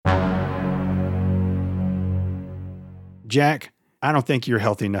Jack, I don't think you're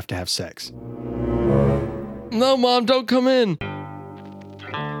healthy enough to have sex. No, Mom, don't come in.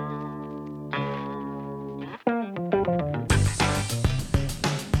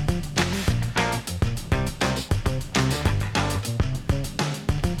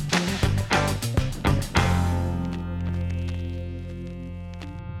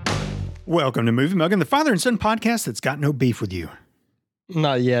 Welcome to Movie Muggin', the father and son podcast that's got no beef with you.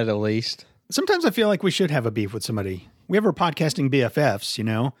 Not yet, at least. Sometimes I feel like we should have a beef with somebody. We have our podcasting BFFs, you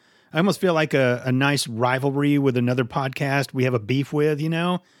know? I almost feel like a nice rivalry with another podcast we have a beef with, you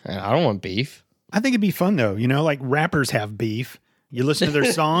know? I don't want beef. I think it'd be fun, though. You know, like rappers have beef. You listen to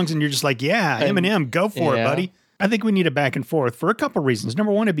their songs and you're just like, yeah, Eminem, go for it, buddy. I think we need a back and forth for a couple reasons.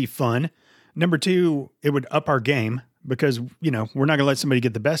 Number one, it'd be fun. Number two, it would up our game because, you know, we're not going to let somebody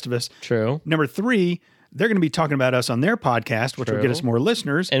get the best of us. True. Number three, they're going to be talking about us on their podcast, which will get us more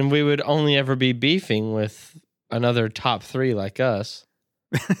listeners. And we would only ever be beefing with another top three like us.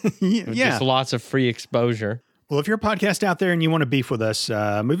 Yeah. Just lots of free exposure. Well, if you're a podcast out there and you want to beef with us,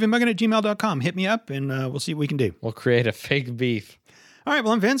 moviemuggin@gmail.com. Hit me up and we'll see what we can do. We'll create a fake beef. All right,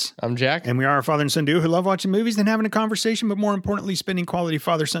 well, I'm Vince. I'm Jack. And we are a father and son duo who love watching movies and having a conversation, but more importantly, spending quality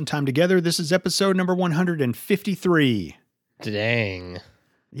father-son time together. This is episode number 153. Dang.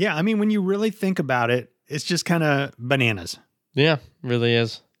 Yeah, I mean, when you really think about it, it's just kind of bananas. Yeah, really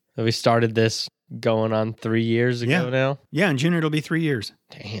is. We started this going on 3 years ago now. Yeah, in June it'll be 3 years.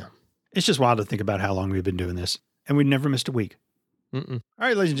 Damn. It's just wild to think about how long we've been doing this. And we've never missed a week. Mm-mm. All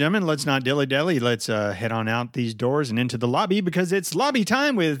right, ladies and gentlemen, let's not dilly-dally. Let's head on out these doors and into the lobby because it's lobby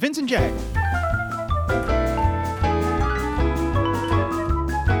time with Vince and Jack.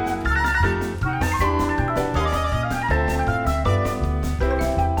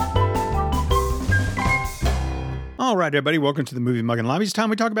 All right, everybody, welcome to the Movie Muggin' Lobby. It's time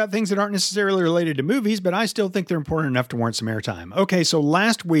we talk about things that aren't necessarily related to movies, but I still think they're important enough to warrant some airtime. Okay, so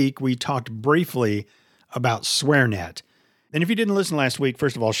last week we talked briefly about SwearNet. And if you didn't listen last week,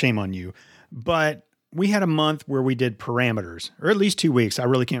 first of all, shame on you. But we had a month where we did parameters, or at least 2 weeks. I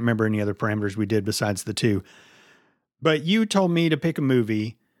really can't remember any other parameters we did besides the two. But you told me to pick a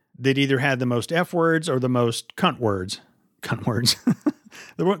movie that either had the most F words or the most cunt words. Cunt words.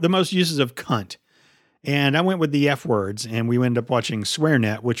 the most uses of cunt. And I went with the F words, and we ended up watching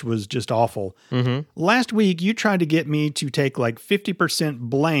SwearNet, which was just awful. Mm-hmm. Last week, you tried to get me to take like 50%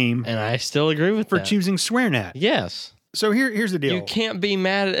 blame. And I still agree with for that. choosing SwearNet. Yes. So here's the deal. You can't be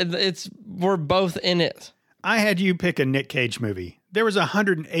mad at it. We're both in it. I had you pick a Nick Cage movie. There was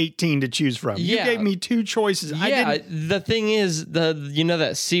 118 to choose from. You gave me two choices. Yeah, the thing is,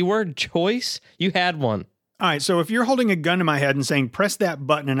 that C word, choice, you had one. All right, so if you're holding a gun to my head and saying, press that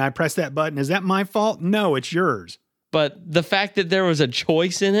button, and I press that button, is that my fault? No, it's yours. But the fact that there was a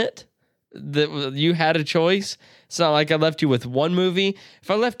choice in it, that you had a choice, it's not like I left you with one movie. If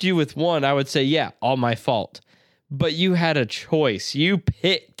I left you with one, I would say, yeah, all my fault. But you had a choice. You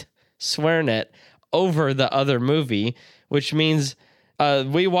picked SwearNet over the other movie, which means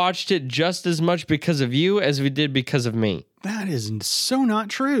we watched it just as much because of you as we did because of me. That is so not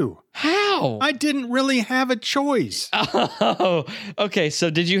true. How? I didn't really have a choice. Oh, okay.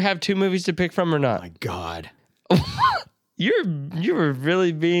 So did you have two movies to pick from or not? Oh my God. You were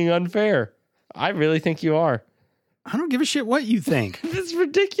really being unfair. I really think you are. I don't give a shit what you think. It's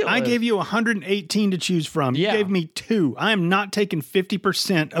ridiculous. I gave you 118 to choose from. You gave me two. I am not taking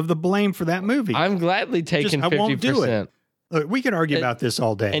 50% of the blame for that movie. I'm gladly taking 50%. I won't do it. Look, we could argue about this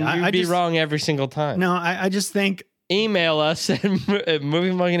all day. And you'd be wrong every single time. No, I just think... Email us at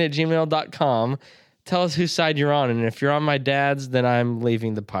moviemuggin@gmail.com. Tell us whose side you're on. And if you're on my dad's, then I'm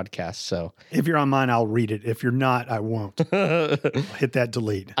leaving the podcast. So if you're on mine, I'll read it. If you're not, I won't. I'll hit that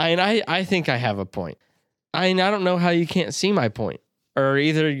delete. I think I have a point. I don't know how you can't see my point. Or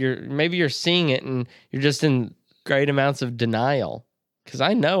either maybe you're seeing it and you're just in great amounts of denial. Because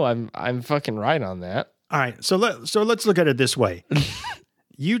I know I'm fucking right on that. All right. So let's look at it this way.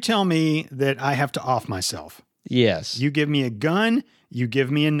 You tell me that I have to off myself. Yes. You give me a gun, you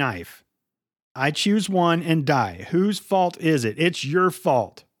give me a knife. I choose one and die. Whose fault is it? It's your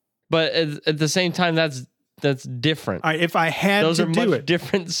fault. But at the same time, that's different. All right, if I had Those to are do much it.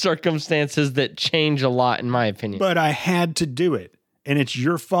 different circumstances that change a lot, in my opinion. But I had to do it. And it's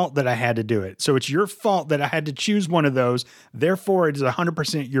your fault that I had to do it. So it's your fault that I had to choose one of those. Therefore, it is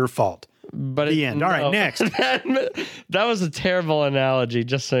 100% your fault. But the end. All right, next. That was a terrible analogy,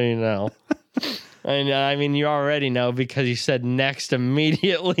 just so you know. I mean, you already know because you said next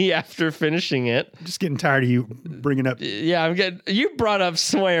immediately after finishing it. I'm just getting tired of you bringing up. Yeah, you brought up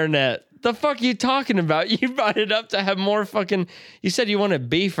SwearNet. The fuck are you talking about? You brought it up to have more fucking... You said you wanted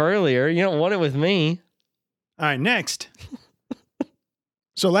beef earlier. You don't want it with me. All right, next.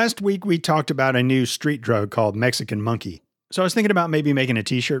 So last week we talked about a new street drug called Mexican Monkey. So I was thinking about maybe making a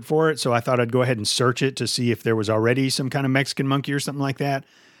t-shirt for it. So I thought I'd go ahead and search it to see if there was already some kind of Mexican monkey or something like that.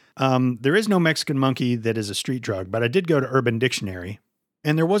 There is no Mexican monkey that is a street drug, but I did go to Urban Dictionary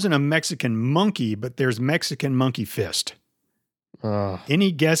and there wasn't a Mexican monkey, but there's Mexican monkey fist.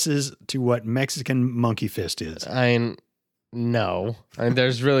 Any guesses to what Mexican monkey fist is? No.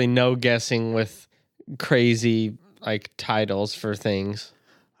 There's really no guessing with crazy like titles for things.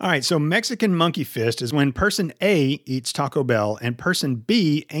 All right, so Mexican monkey fist is when person A eats Taco Bell and person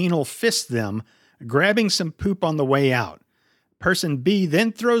B anal fists them, grabbing some poop on the way out. Person B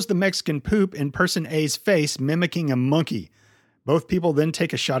then throws the Mexican poop in person A's face, mimicking a monkey. Both people then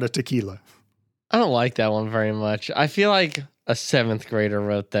take a shot of tequila. I don't like that one very much. I feel like a 7th grader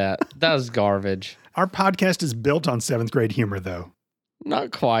wrote that. That was garbage. Our podcast is built on 7th grade humor, though.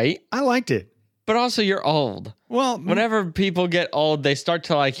 Not quite. I liked it. But also, you're old. Well, whenever people get old, they start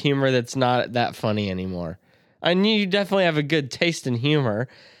to like humor that's not that funny anymore. I knew you definitely have a good taste in humor,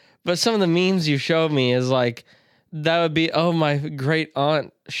 but some of the memes you showed me is like, that would be, oh, my great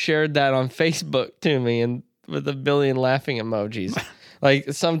aunt shared that on Facebook to me and with a billion laughing emojis.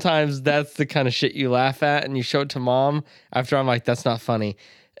 Like, sometimes that's the kind of shit you laugh at and you show it to mom after I'm like, that's not funny.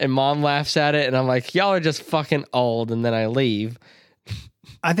 And mom laughs at it and I'm like, y'all are just fucking old. And then I leave.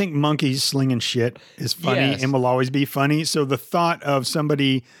 I think monkeys slinging shit is funny and will always be funny. So the thought of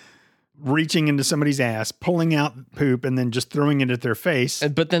somebody reaching into somebody's ass, pulling out poop, and then just throwing it at their face.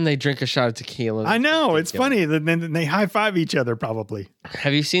 But then they drink a shot of tequila. I know. It's funny. Then they high five each other probably.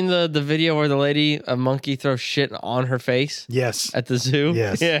 Have you seen the video where a monkey throws shit on her face? Yes. At the zoo?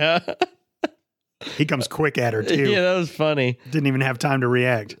 Yes. Yeah. He comes quick at her too. Yeah, that was funny. Didn't even have time to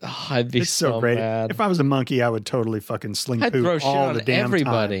react. Oh, I'd be it's so great. Mad. If I was a monkey, I would totally fucking sling I'd poop throw shit all on the damn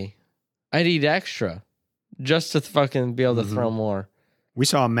everybody. time. I'd eat extra just to fucking be able to throw more. We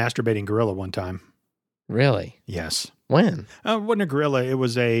saw a masturbating gorilla one time. Really? Yes. When? It wasn't a gorilla. It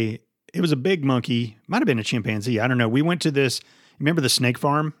was a big monkey. Might have been a chimpanzee. I don't know. We went to this. Remember the snake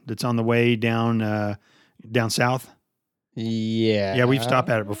farm that's on the way down south? Yeah. Yeah, we've stopped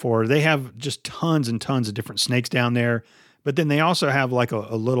at it before. They have just tons and tons of different snakes down there. But then they also have like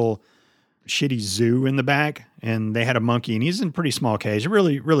a little shitty zoo in the back. And they had a monkey, and he's in a pretty small cage.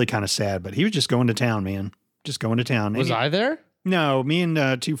 Really, really kind of sad. But he was just going to town, man. Just going to town. Was I there? No, me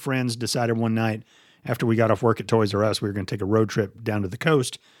and two friends decided one night after we got off work at Toys R Us, we were going to take a road trip down to the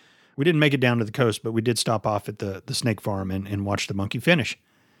coast. We didn't make it down to the coast, but we did stop off at the snake farm and watch the monkey finish.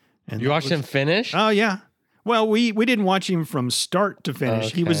 And you watched him finish? Oh, yeah. Well, we didn't watch him from start to finish.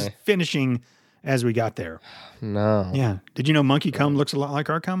 Okay. He was finishing as we got there. No. Yeah. Did you know monkey cum looks a lot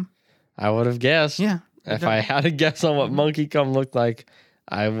like our cum? I would have guessed. Yeah. If I had to guess on what monkey cum looked like,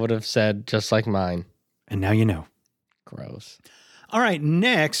 I would have said just like mine. And now you know. Gross. All right.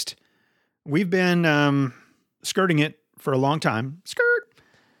 Next, we've been skirting it for a long time. Skirt.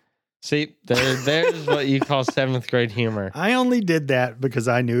 See, there's what you call 7th grade humor. I only did that because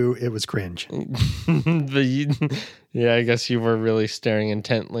I knew it was cringe. Yeah, I guess you were really staring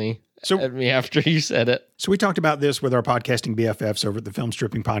intently at me after you said it. So we talked about this with our podcasting BFFs over at the Film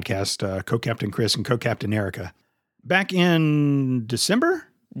Stripping Podcast, Co-Captain Chris and Co-Captain Erica. Back in December?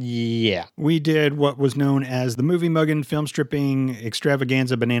 Yeah. We did what was known as the Movie Muggin Film Stripping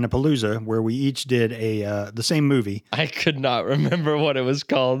Extravaganza Banana Palooza, where we each did the same movie. I could not remember what it was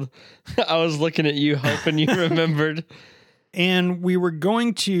called. I was looking at you, hoping you remembered. And we were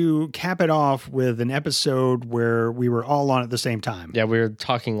going to cap it off with an episode where we were all on at the same time. Yeah, we were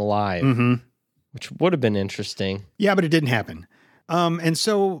talking live, which would have been interesting. Yeah, but it didn't happen. And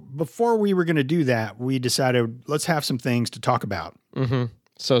so before we were going to do that, we decided let's have some things to talk about. Mm-hmm.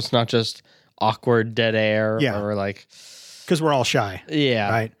 So it's not just awkward dead air or like... Because we're all shy. Yeah.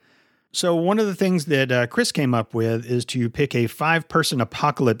 Right? So one of the things that Chris came up with is to pick a 5-person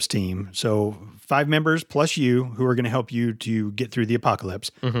apocalypse team. So 5 members plus you who are going to help you to get through the apocalypse,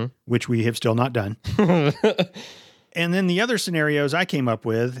 which we have still not done. And then the other scenarios I came up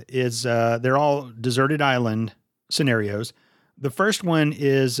with is they're all deserted island scenarios. The first one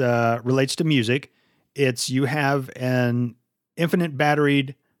is relates to music. It's you have an infinite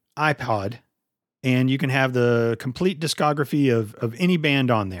batteried iPod, and you can have the complete discography of any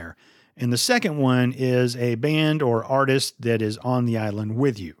band on there. And the second one is a band or artist that is on the island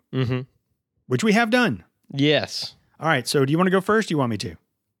with you, which we have done. Yes. All right. So do you want to go first? Do you want me to?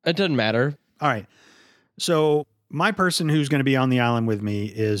 It doesn't matter. All right. So my person who's going to be on the island with me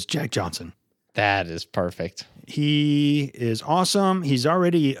is Jack Johnson. That is perfect. He is awesome. He's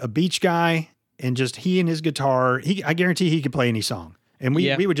already a beach guy, and just he and his guitar, I guarantee he could play any song. And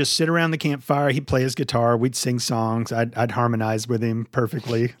Yeah. we would just sit around the campfire. He'd play his guitar. We'd sing songs. I'd harmonize with him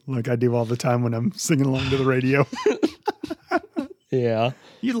perfectly, like I do all the time when I'm singing along to the radio. Yeah.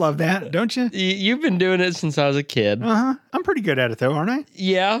 You love that, don't you? You've been doing it since I was a kid. Uh-huh. I'm pretty good at it, though, aren't I?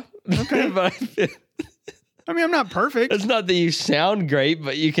 Yeah. Okay. But I mean, I'm not perfect. it's not that you sound great,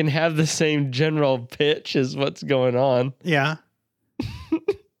 but you can have the same general pitch as what's going on. Yeah.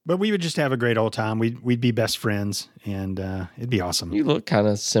 But we would just have a great old time. We'd be best friends, and it'd be awesome. You look kind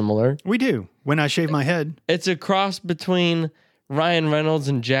of similar. We do. When I shave my head. It's a cross between Ryan Reynolds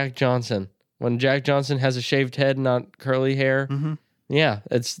and Jack Johnson. When Jack Johnson has a shaved head, not curly hair. Mm-hmm. Yeah,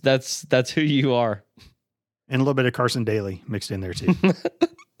 that's who you are. And a little bit of Carson Daly mixed in there, too.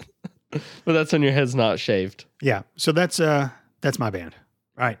 But that's when your head's not shaved. Yeah. So that's my band.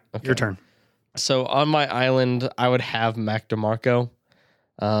 All right. Okay. Your turn. So on my island, I would have Mac DeMarco.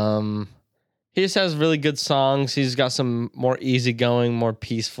 He just has really good songs. He's got some more easygoing, more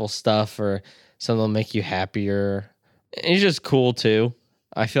peaceful stuff, or some that'll make you happier. And he's just cool too.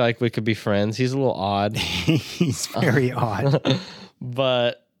 I feel like we could be friends. He's a little odd, He's very odd.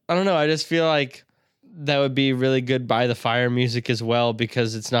 but I don't know. I just feel like that would be really good by the fire music as well,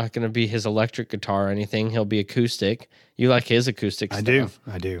 because it's not going to be his electric guitar or anything. He'll be acoustic. You like his acoustic stuff.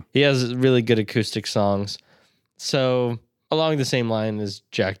 I do. He has really good acoustic songs. So along the same line as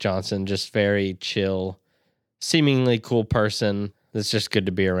Jack Johnson, just very chill, seemingly cool person that's just good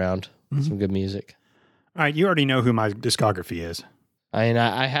to be around. Mm-hmm. Some good music. All right. You already know who my discography is. I mean,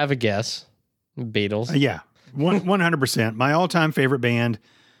 I have a guess. Beatles. Yeah. 100%. My all-time favorite band.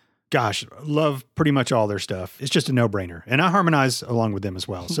 Gosh, love pretty much all their stuff. It's just a no-brainer. And I harmonize along with them as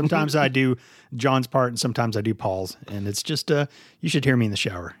well. Sometimes I do John's part and sometimes I do Paul's. And it's just, you should hear me in the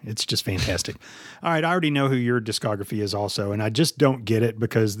shower. It's just fantastic. All right, I already know who your discography is also. And I just don't get it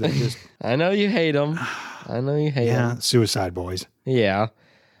because they just... I know you hate them. I know you hate them. Suicide Boys. Yeah.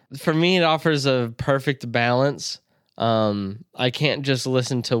 For me, it offers a perfect balance. I can't just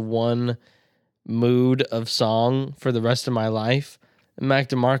listen to one mood of song for the rest of my life. Mac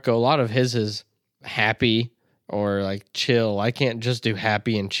DeMarco, a lot of his is happy or like chill. I can't just do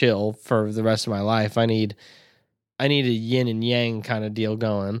happy and chill for the rest of my life. I need a yin and yang kind of deal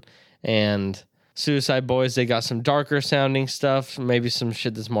going. And Suicide Boys, they got some darker sounding stuff, maybe some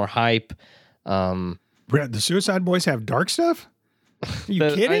shit that's more hype. The Suicide Boys have dark stuff? Are you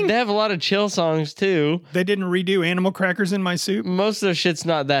kidding? They have a lot of chill songs too. They didn't redo Animal Crackers in My Soup? Most of their shit's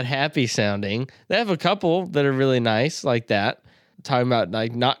not that happy sounding. They have a couple that are really nice like that. Talking about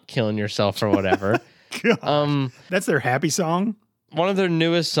like not killing yourself or whatever. God, that's their happy song? One of their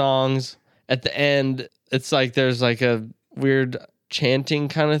newest songs at the end, it's like there's like a weird chanting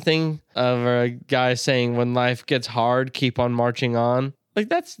kind of thing of a guy saying, "When life gets hard, keep on marching on." Like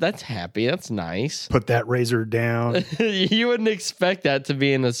that's happy. That's nice. Put that razor down. You wouldn't expect that to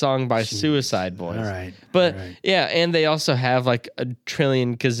be in a song by Suicide Boys. All right. But All right. yeah, and they also have like a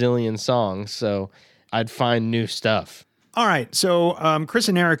trillion gazillion songs, so I'd find new stuff. All right. So Chris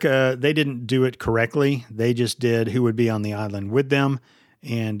and Erica, they didn't do it correctly. They just did who would be on the island with them.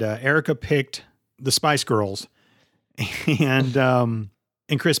 And Erica picked the Spice Girls. And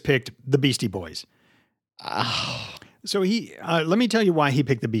Chris picked the Beastie Boys. Oh. So let me tell you why he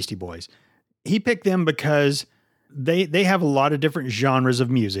picked the Beastie Boys. He picked them because they have a lot of different genres of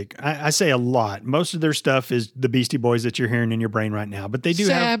music. I say a lot. Most of their stuff is the Beastie Boys that you're hearing in your brain right now. But they do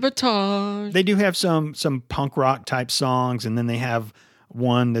have some punk rock type songs, and then they have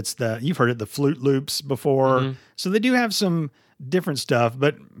one that's you've heard it, the Flute Loops before. Mm-hmm. So they do have some different stuff,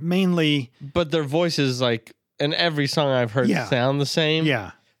 but mainly. But their voices, like in every song I've heard, sound the same.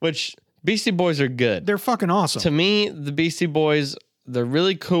 Yeah, which Beastie Boys are good. They're fucking awesome. To me, the Beastie Boys, they're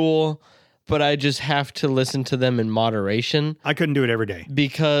really cool. But I just have to listen to them in moderation. I couldn't do it every day.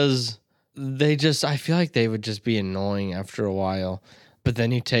 Because I feel like they would just be annoying after a while. But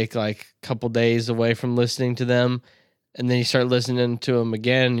then you take like a couple days away from listening to them, and then you start listening to them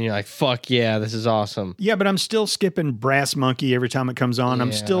again, and you're like, fuck yeah, this is awesome. Yeah, but I'm still skipping Brass Monkey every time it comes on. Yeah.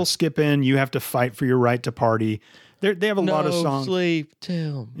 I'm still skipping You Have to Fight for Your Right to Party. They have a lot of songs. No sleep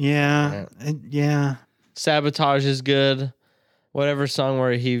till. Yeah, yeah. Sabotage is good. Whatever song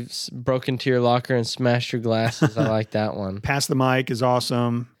where he broke into your locker and smashed your glasses, I like that one. Pass the Mic is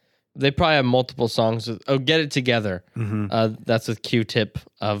awesome. They probably have multiple songs. Get It Together. Mm-hmm. That's with Q-Tip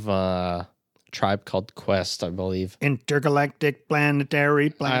of a tribe called Quest, I believe. Intergalactic,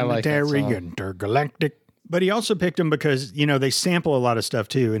 planetary, I like that song. intergalactic. But he also picked them because, they sample a lot of stuff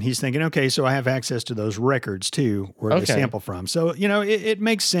too. And he's thinking, okay, so I have access to those records too, where they sample from. So, it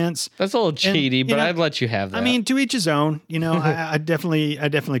makes sense. That's a little cheaty, but I'd let you have that. I mean, to each his own. I definitely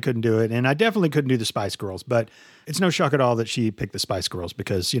couldn't do it. And I definitely couldn't do the Spice Girls. But it's no shock at all that she picked the Spice Girls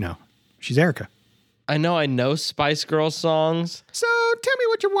because, she's Erica. I know Spice Girls songs. So tell me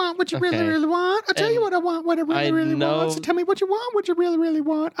what you want, what you really, really want. I'll tell you what I want, what I really, really want. So tell me what you want, what you really, really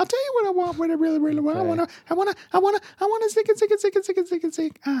want. I'll tell you what I want, what I really, really want. Okay. I wanna sing it.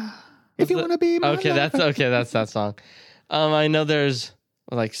 If you wanna be my lover. That's that song. I know there's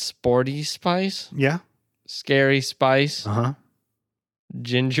like Sporty Spice. Yeah. Scary Spice. Uh-huh.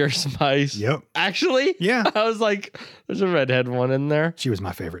 Ginger Spice. Yep. Actually? Yeah. I was like, there's a redhead one in there. She was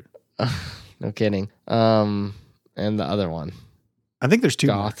my favorite. No kidding. And the other one. I think there's two.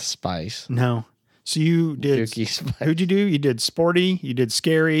 Goth Spice. No. So you did. Dookie Spice. Who'd you do? You did Sporty. You did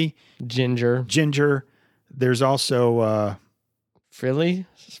Scary. Ginger. There's also Frilly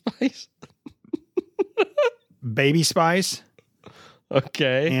Spice. Baby Spice.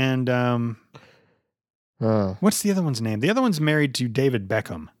 Okay. And what's the other one's name? The other one's married to David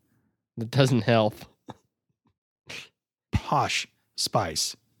Beckham. That doesn't help. Posh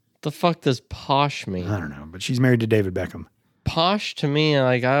Spice. The fuck does posh mean? I don't know, but she's married to David Beckham. Posh to me,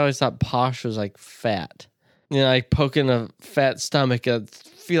 like I always thought posh was like fat. Like poking a fat stomach. I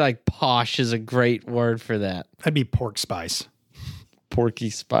feel like posh is a great word for that. That'd be Pork Spice. Porky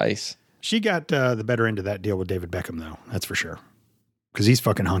Spice. She got the better end of that deal with David Beckham, though. That's for sure. Because he's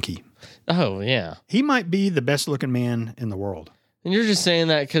fucking hunky. Oh, yeah. He might be the best looking man in the world. And you're just saying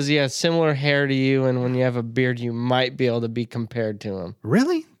that because he has similar hair to you, and when you have a beard, you might be able to be compared to him.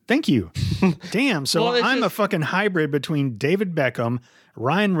 Really? Thank you. Damn. So Well, I'm a fucking hybrid between David Beckham,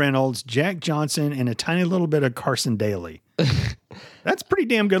 Ryan Reynolds, Jack Johnson, and a tiny little bit of Carson Daly. That's a pretty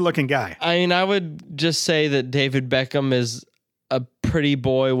damn good looking guy. I mean, I would just say that David Beckham is a pretty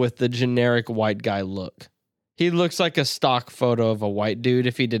boy with the generic white guy look. He looks like a stock photo of a white dude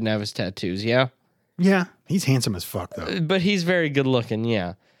if he didn't have his tattoos, yeah? Yeah. He's handsome as fuck, though. But he's very good looking,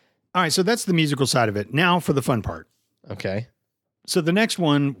 yeah. All right. So that's the musical side of it. Now for the fun part. Okay. So the next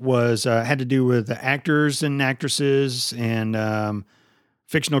one was had to do with the actors and actresses and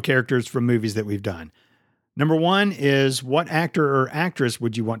fictional characters from movies that we've done. Number one is what actor or actress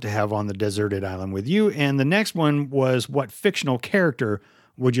would you want to have on the deserted island with you? And the next one was what fictional character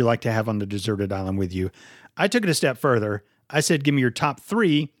would you like to have on the deserted island with you? I took it a step further. I said, give me your top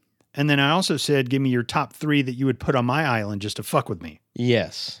three. And then I also said, give me your top three that you would put on my island just to fuck with me.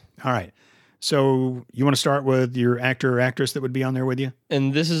 Yes. All right. So you want to start with your actor or actress that would be on there with you?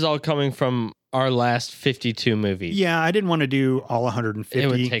 And this is all coming from our last 52 movies. Yeah, I didn't want to do all 150. It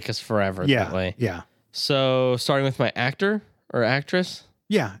would take us forever that way. Yeah. So starting with my actor or actress,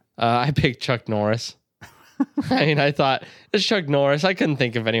 Yeah. I picked Chuck Norris. I mean, I thought, it's Chuck Norris. I couldn't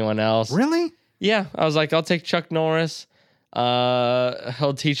think of anyone else. Really? Yeah. I was like, I'll take Chuck Norris.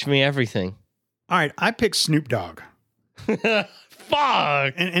 He'll teach me everything. All right. I picked Snoop Dogg.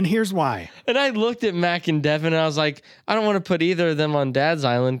 Fuck. And here's why. And I looked at Mac and Devin and I was like, I don't want to put either of them on Dad's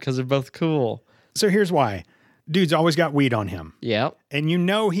Island because they're both cool. So here's why. Dude's always got weed on him. Yeah. And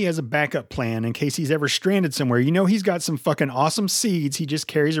he has a backup plan in case he's ever stranded somewhere. He's got some fucking awesome seeds he just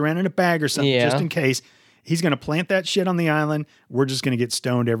carries around in a bag or something just in case. He's going to plant that shit on the island. We're just going to get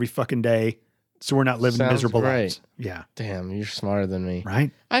stoned every fucking day. So we're not living miserable lives. Yeah. Damn, you're smarter than me.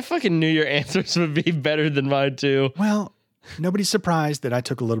 Right? I fucking knew your answers would be better than mine too. Well, nobody's surprised that I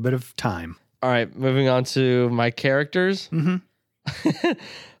took a little bit of time. All right, moving on to my characters. Mm-hmm.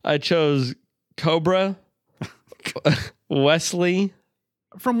 I chose Cobra, Wesley.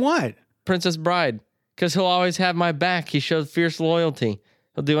 From what? Princess Bride. Because he'll always have my back. He shows fierce loyalty.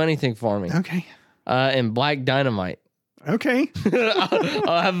 He'll do anything for me. Okay. And Black Dynamite. Okay.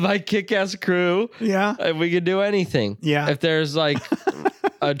 I'll have my kick-ass crew. Yeah. And we could do anything. Yeah. If there's like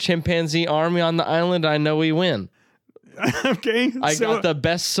a chimpanzee army on the island, I know we win. Okay. I got the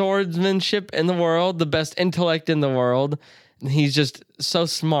best swordsmanship in the world, the best intellect in the world. He's just so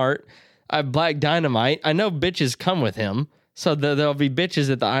smart. I have Black Dynamite. I know bitches come with him, so there'll be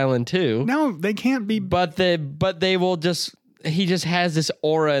bitches at the island too. No, they can't be. But they will just. He just has this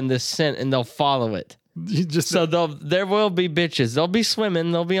aura and this scent, and they'll follow it. So there will be bitches. They'll be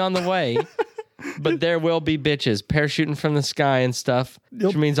swimming. They'll be on the way. But there will be bitches parachuting from the sky and stuff,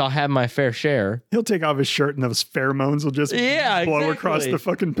 which means I'll have my fair share. He'll take off his shirt and those pheromones will just blow across the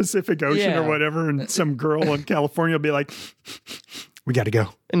fucking Pacific Ocean or whatever. And some girl in California will be like, we got to go.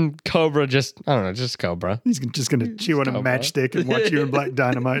 And Cobra just Cobra. He's just going to chew on a matchstick and watch you and Black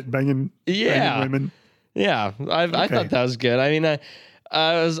Dynamite banging women. Yeah. I thought that was good. I mean,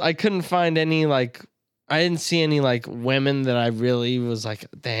 I couldn't find any like I didn't see any like women that I really was like,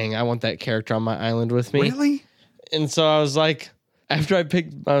 dang, I want that character on my island with me. Really? And so I was like, after I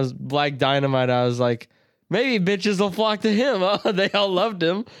was Black Dynamite, I was like, maybe bitches will flock to him. Oh, they all loved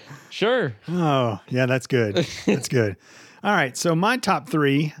him. Sure. Oh, yeah, that's good. That's good. All right, so my top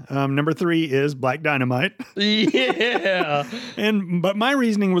three. Number 3 is Black Dynamite. Yeah. But my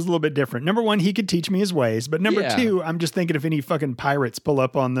reasoning was a little bit different. Number 1, he could teach me his ways. But number Yeah. 2, I'm just thinking if any fucking pirates pull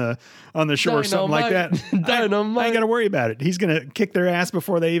up on the shore or something like that, I ain't got to worry about it. He's gonna kick their ass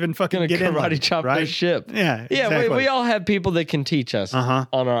before they even fucking get in. Karate chop their ship. Yeah, Yeah, exactly. we all have people that can teach us on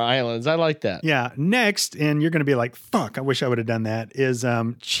our islands. I like that. Yeah. Next, and you're gonna be like, "Fuck, I wish I would have done that." Is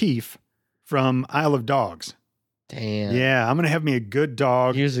Chief from Isle of Dogs. Damn. Yeah, I'm gonna have me a good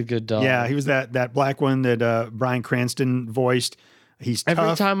dog. He was a good dog. Yeah, he was that black one that Bryan Cranston voiced. He's tough.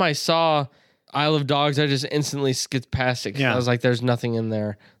 Every time I saw Isle of Dogs, I just instantly skipped past it. 'Cause Yeah. I was like, there's nothing in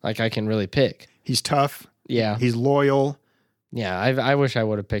there like I can really pick. He's tough. Yeah. He's loyal. Yeah. I wish I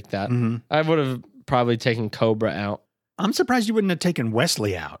would have picked that. Mm-hmm. I would have probably taken Cobra out. I'm surprised you wouldn't have taken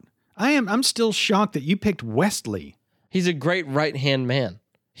Wesley out. I'm still shocked that you picked Wesley. He's a great right-hand man.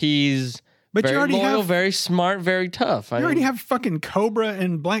 He's But very you already loyal, have very smart, very tough. you already have fucking Cobra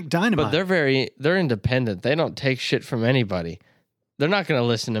and Black Dynamite. But they're independent. They don't take shit from anybody. They're not going to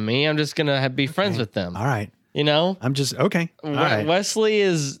listen to me. I'm just going to be friends with them. All right. You know? I'm just okay. All right. Wesley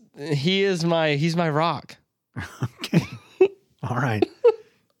he's my rock. Okay. All right.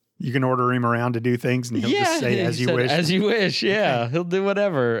 You can order him around to do things and he'll just say he as you said, wish. As you wish. Yeah. He'll do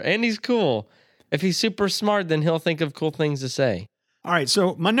whatever. And he's cool. If he's super smart, then he'll think of cool things to say. All right.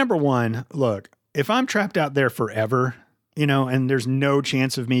 So my number 1, look, if I'm trapped out there forever, and there's no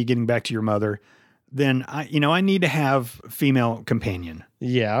chance of me getting back to your mother, then I need to have female companion.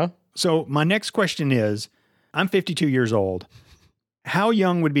 Yeah. So my next question is, I'm 52 years old. How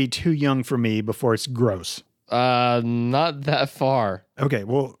young would be too young for me before it's gross? Not that far. Okay.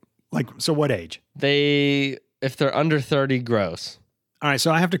 Well, so what age? If they're under 30, gross. All right.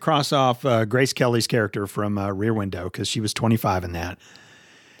 So I have to cross off Grace Kelly's character from Rear Window because she was 25 in that.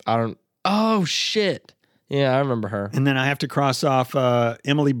 Oh, shit. Yeah, I remember her. And then I have to cross off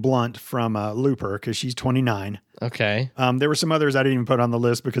Emily Blunt from Looper because she's 29. Okay. There were some others I didn't even put on the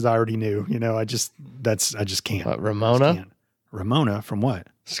list because I already knew. I just can't. What, Ramona? Can't. Ramona from what?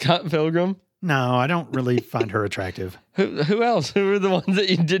 Scott Pilgrim? No, I don't really find her attractive. Who else? Who are the ones that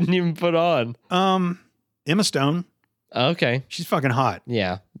you didn't even put on? Emma Stone. Okay. She's fucking hot.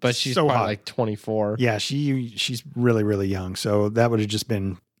 Yeah, but she's So probably hot. like 24. Yeah, she's really, really young. So that would have just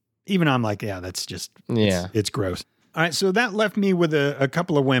been, even I'm like, yeah, that's just, it's gross. All right. So that left me with a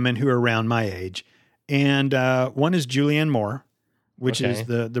couple of women who are around my age. And one is Julianne Moore, which is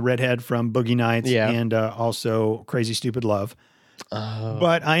the redhead from Boogie Nights and also Crazy Stupid Love. Oh.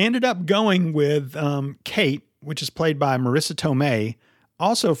 But I ended up going with Kate, which is played by Marissa Tomei,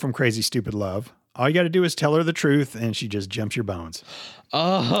 also from Crazy Stupid Love. All you got to do is tell her the truth, and she just jumps your bones.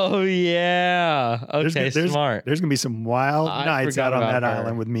 Oh, yeah. Okay, smart. There's going to be some wild nights out on that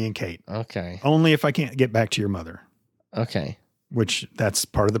island with me and Kate. Okay. Only if I can't get back to your mother. Okay. Which, that's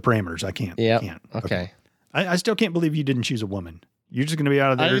part of the parameters. I can't. Yeah. Can't. Okay. I still can't believe you didn't choose a woman. You're just going to be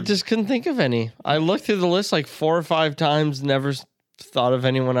out of there. I just couldn't think of any. I looked through the list like 4 or 5 times, never thought of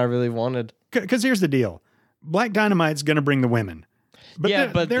anyone I really wanted. Because here's the deal. Black Dynamite's going to bring the women.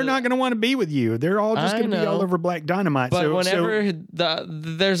 But they're not going to want to be with you. They're all just going to be all over Black Dynamite. But whenever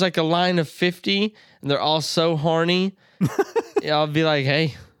there's like a line of 50 and they're all so horny, I'll be like,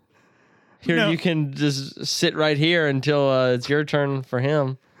 hey, here you can just sit right here until it's your turn for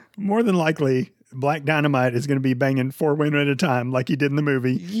him. More than likely, Black Dynamite is going to be banging 4 women at a time like he did in the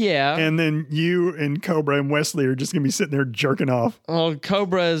movie. Yeah. And then you and Cobra and Wesley are just going to be sitting there jerking off. Well,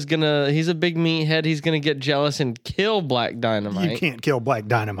 Cobra is he's a big meathead. He's going to get jealous and kill Black Dynamite. You can't kill Black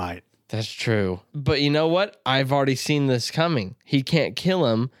Dynamite. That's true. But you know what? I've already seen this coming. He can't kill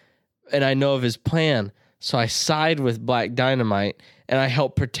him, and I know of his plan. So I side with Black Dynamite, and I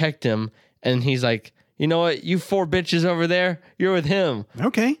help protect him. And he's like, you know what? You 4 bitches over there, you're with him.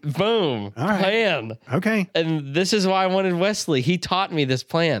 Okay. Boom. All right. Plan. Okay. And this is why I wanted Wesley. He taught me this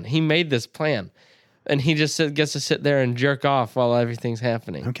plan. He made this plan. And he just gets to sit there and jerk off while everything's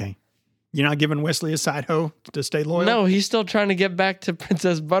happening. Okay. You're not giving Wesley a side hoe to stay loyal? No, he's still trying to get back to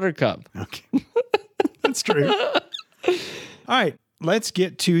Princess Buttercup. Okay. That's true. All right. Let's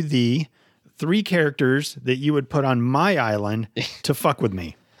get to the 3 characters that you would put on my island to fuck with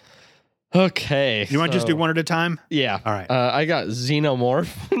me. Okay. You want to just do one at a time? Yeah. All right. I got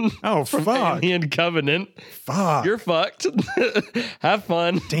Xenomorph. Oh, from fuck. Alien Covenant. Fuck. You're fucked. Have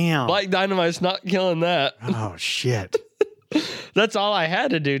fun. Damn. Black Dynamite's not killing that. Oh, shit. That's all I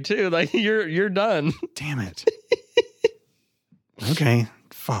had to do too. Like you're done. Damn it. Okay.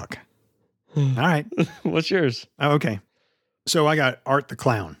 Fuck. All right. What's yours? Oh, okay. So I got Art the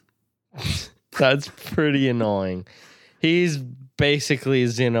Clown. That's pretty annoying. He's basically a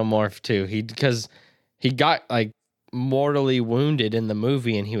xenomorph too. Because he got like mortally wounded in the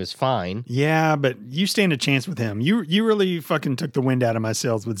movie and he was fine. Yeah, but you stand a chance with him. You really fucking took the wind out of my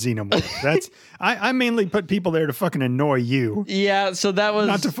sails with Xenomorph. That's I mainly put people there to fucking annoy you. Yeah, so that was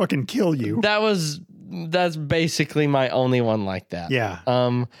not to fucking kill you. That's basically my only one like that. Yeah.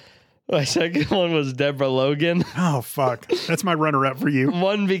 My second one was Deborah Logan. Oh fuck. That's my runner-up for you.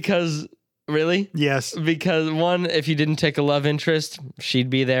 One because really? Yes. Because one, if you didn't take a love interest, she'd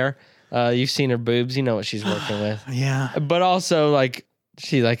be there. You've seen her boobs, you know what she's working with. Yeah. But also, like,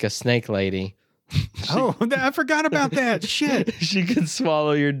 she's like a snake lady. I forgot about that. Shit. She could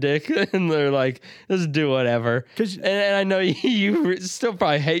swallow your dick, and they're like, just do whatever. And I know you still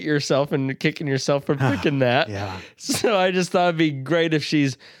probably hate yourself and kicking yourself for picking that. Yeah. So I just thought it'd be great if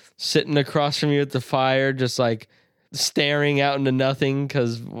she's sitting across from you at the fire, just like staring out into nothing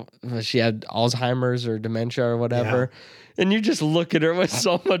because she had Alzheimer's or dementia or whatever. Yeah. And you just look at her with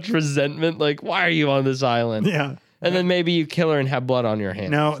so much resentment, like, why are you on this island? Yeah. And then maybe you kill her and have blood on your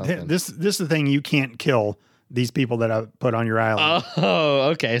hand. No, this is the thing. You can't kill these people that I put on your island.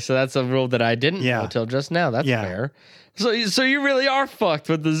 Oh, okay. So that's a rule that I didn't know until just now. That's fair. So you really are fucked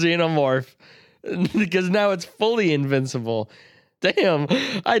with the xenomorph because now it's fully invincible. Damn.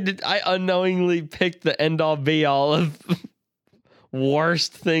 I unknowingly picked the end all be all of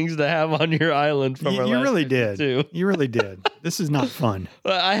worst things to have on your island from our You really did. Too. You really did. This is not fun.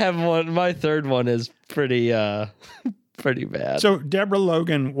 I have one. My third one is pretty bad. So Deborah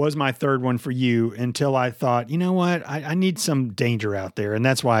Logan was my third one for you until I thought, you know what? I need some danger out there. And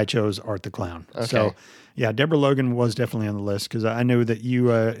that's why I chose Art the Clown. Okay. So yeah, Deborah Logan was definitely on the list because I knew that you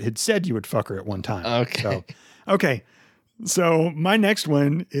had said you would fuck her at one time. Okay. So, okay. So my next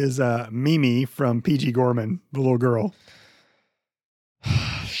one is Mimi from PG Gorman, the little girl.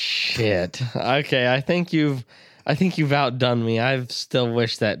 Shit. Okay, I think you've outdone me. I still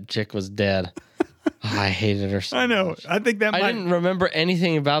wish that chick was dead. I hated her so I know. much. I think that I didn't remember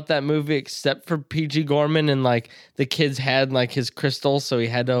anything about that movie except for PG Gorman and like the kids had like his crystals, so he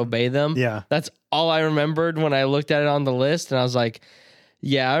had to obey them. Yeah. That's all I remembered when I looked at it on the list, and I was like,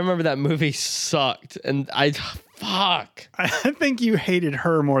 yeah, I remember that movie sucked. And fuck. I think you hated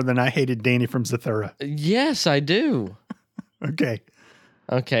her more than I hated Danny from Zathura. Yes, I do.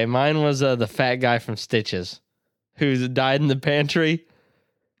 Okay, mine was the fat guy from Stitches who died in the pantry.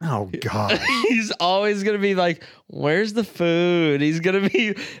 Oh, God. He's always going to be like, where's the food? He's going to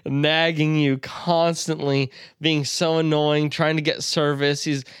be nagging you constantly, being so annoying, trying to get service.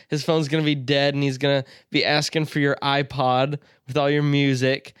 His phone's going to be dead, and he's going to be asking for your iPod with all your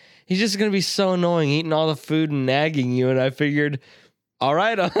music. He's just going to be so annoying, eating all the food and nagging you. And I figured, all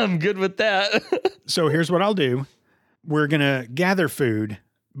right, I'm good with that. So here's what I'll do. We're going to gather food,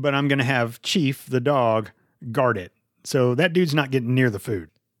 but I'm going to have Chief, the dog, guard it. So that dude's not getting near the food.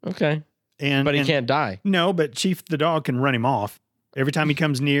 Okay. But he can't die. No, but Chief, the dog, can run him off. Every time he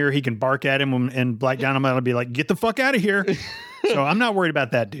comes near, he can bark at him, and Black Dynamite will be like, get the fuck out of here. So I'm not worried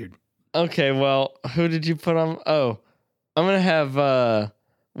about that dude. Okay, well, who did you put on? Oh, I'm going to have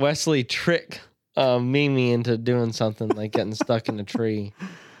Wesley trick Mimi into doing something like getting stuck in a tree.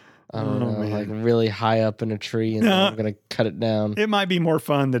 I don't know, man. Like really high up in a tree, and then I'm going to cut it down. It might be more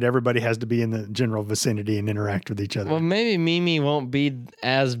fun that everybody has to be in the general vicinity and interact with each other. Well, maybe Mimi won't be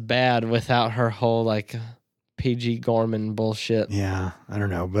as bad without her whole like PG Gorman bullshit. Yeah, I don't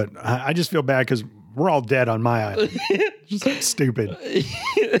know, but I just feel bad because we're all dead on my island. Just stupid.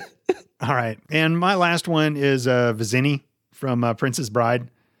 All right, and my last one is Vizzini from Princess Bride.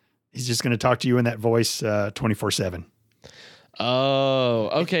 He's just going to talk to you in that voice 24/7.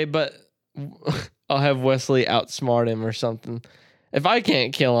 Oh, okay, but I'll have Wesley outsmart him or something. If I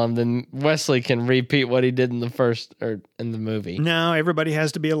can't kill him, then Wesley can repeat what he did in the first or in the movie. No, everybody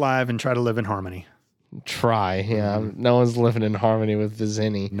has to be alive and try to live in harmony. Try, yeah. No one's living in harmony with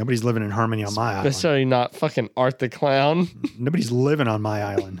Vizzini. Nobody's living in harmony on my island. Especially not fucking Art the Clown. Nobody's living on my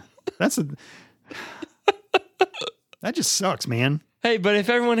island. That just sucks, man. Hey, but if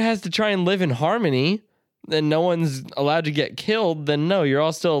everyone has to try and live in harmony, then no one's allowed to get killed, then no, you're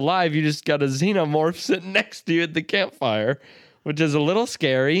all still alive. You just got a xenomorph sitting next to you at the campfire, which is a little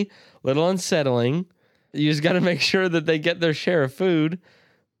scary, a little unsettling. You just got to make sure that they get their share of food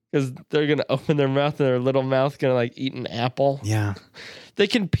because they're going to open their mouth and their little mouth going to like eat an apple. Yeah. They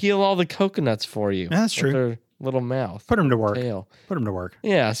can peel all the coconuts for you. Yeah, that's true. With their little mouth. Put them to work. Tail. Put them to work.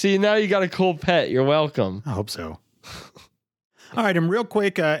 Yeah. See, now you got a cool pet. You're welcome. I hope so. All right, and real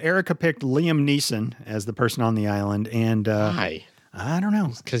quick, Erica picked Liam Neeson as the person on the island, and Why? I don't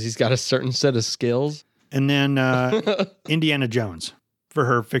know. Because he's got a certain set of skills. And then Indiana Jones for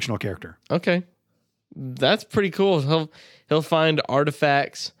her fictional character. Okay. That's pretty cool. He'll find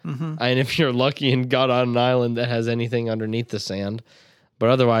artifacts, and if you're lucky and got on an island that has anything underneath the sand. But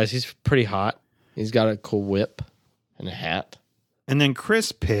otherwise, he's pretty hot. He's got a cool whip and a hat. And then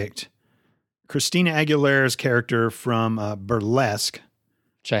Chris picked Christina Aguilera's character from Burlesque,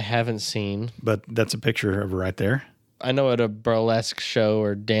 Which I haven't seen. but that's a picture of her right there. I know what a burlesque show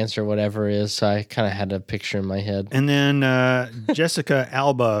or dance or whatever is, so I kind of had a picture in my head. And then Jessica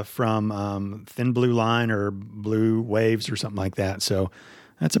Alba from Thin Blue Line or Blue Waves or something like that. So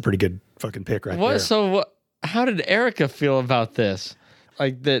that's a pretty good fucking pick right there. So how did Erica feel about this?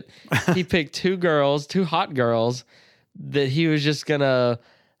 Like that he picked two hot girls that he was just gonna,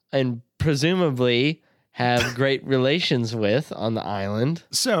 and presumably have great relations with on the island.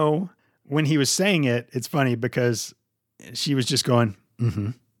 So when he was saying it, it's funny because she was just going,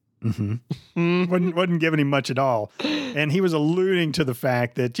 wasn't giving him much at all. And he was alluding to the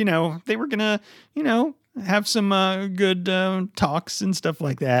fact that, they were going to, have some good talks and stuff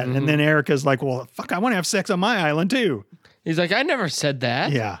like that. And then Erica's like, well, fuck, I want to have sex on my island too. He's like, I never said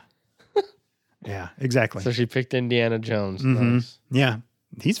that. Yeah. Yeah, exactly. So she picked Indiana Jones. Nice. Yeah.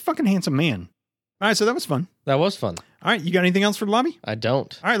 He's a fucking handsome man. All right, so that was fun. That was fun. All right, you got anything else for the lobby? I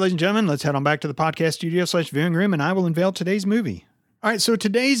don't. All right, ladies and gentlemen, let's head on back to the podcast studio /viewing room, and I will unveil today's movie. All right, so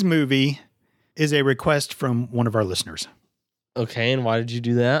today's movie is a request from one of our listeners. Okay, and why did you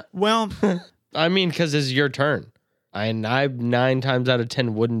do that? Well, I mean, because it's your turn. I 9 times out of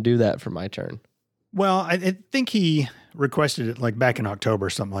 10 wouldn't do that for my turn. Well, I think he requested it like back in October or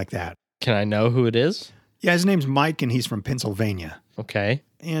something like that. Can I know who it is? Yeah, his name's Mike, and he's from Pennsylvania. Okay.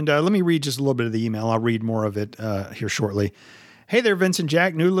 And let me read just a little bit of the email. I'll read more of it here shortly. Hey there, Vincent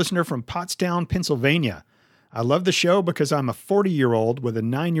Jack, new listener from Pottstown, Pennsylvania. I love the show because I'm a 40-year-old with a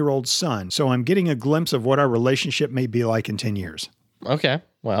 9-year-old son, so I'm getting a glimpse of what our relationship may be like in 10 years. Okay.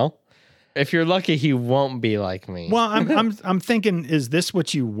 Well, if you're lucky, he won't be like me. Well, I'm thinking, is this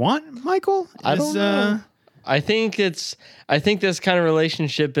what you want, Michael? I don't know. I think this kind of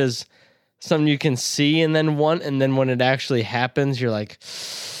relationship is something you can see and then want, and then when it actually happens, you're like,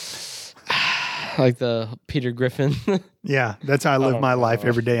 like the Peter Griffin. Yeah, that's how I live my life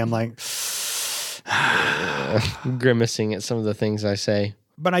every day. I'm like, grimacing at some of the things I say.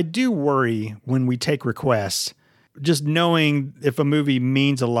 But I do worry when we take requests, just knowing if a movie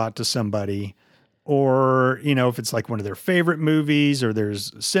means a lot to somebody, or, if it's like one of their favorite movies, or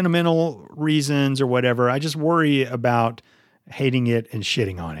there's sentimental reasons or whatever. I just worry about hating it and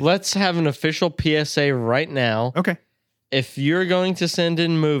shitting on it. Let's have an official PSA right now. Okay. If you're going to send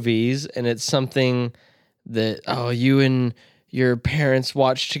in movies and it's something that, you and your parents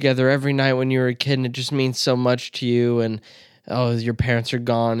watched together every night when you were a kid and it just means so much to you, and your parents are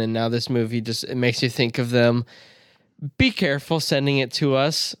gone and now this movie it makes you think of them, be careful sending it to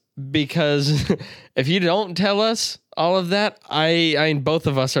us, because if you don't tell us all of that, I mean, both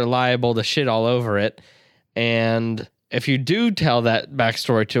of us are liable to shit all over it. And if you do tell that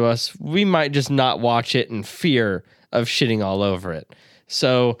backstory to us, we might just not watch it in fear of shitting all over it.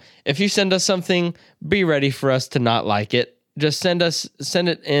 So if you send us something, be ready for us to not like it. Just send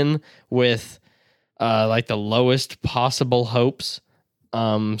it in with like the lowest possible hopes,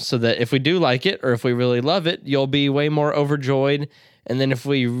 so that if we do like it or if we really love it, you'll be way more overjoyed. And then if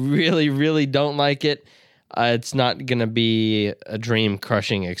we really, really don't like it, it's not going to be a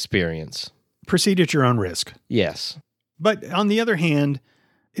dream-crushing experience. Proceed at your own risk. Yes. But on the other hand,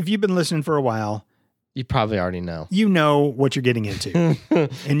 if you've been listening for a while, you probably already know. You know what you're getting into.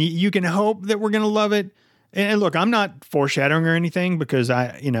 And you can hope that we're going to love it. And look, I'm not foreshadowing or anything, because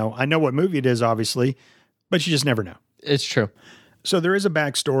I know what movie it is, obviously, but you just never know. It's true. So there is a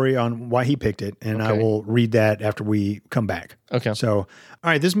backstory on why he picked it, and I will read that after we come back. Okay. So, all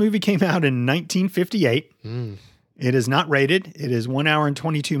right, this movie came out in 1958. It is not rated. It is 1 hour and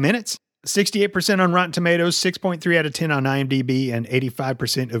 22 minutes. 68% on Rotten Tomatoes, 6.3 out of 10 on IMDb, and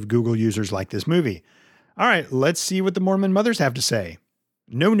 85% of Google users like this movie. All right, let's see what the Mormon mothers have to say.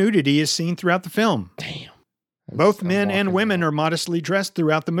 No nudity is seen throughout the film. Damn. Both men and women are modestly dressed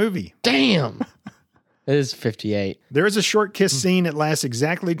throughout the movie. Damn. It is 58. There is a short kiss scene. It lasts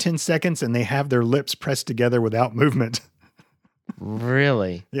exactly 10 seconds, and they have their lips pressed together without movement.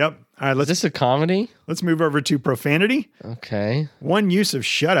 Really? Yep. All right, Is this a comedy? let's move over to profanity. Okay. One use of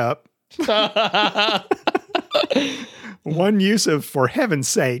shut up. One use of for heaven's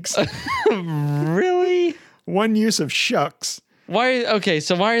sakes. Really? One use of shucks. Why? Okay,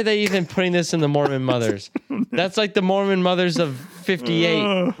 so why are they even putting this in the Mormon Mothers? That's like the Mormon Mothers of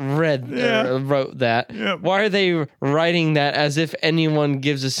 58 wrote that. Yep. Why are they writing that as if anyone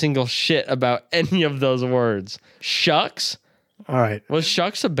gives a single shit about any of those words? Shucks? All right. Was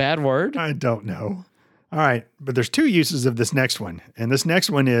shucks a bad word? I don't know. All right. But there's two uses of this next one. And this next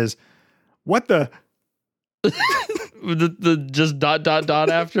one is, what the? the just ...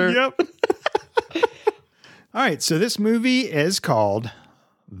 after? Yep. All right. So this movie is called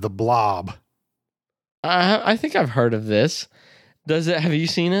The Blob. I think I've heard of this. Have you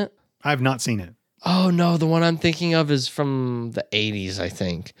seen it? I've not seen it. Oh, no. The one I'm thinking of is from the 80s, I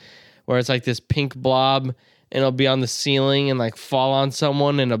think, where it's like this pink blob and it'll be on the ceiling and like fall on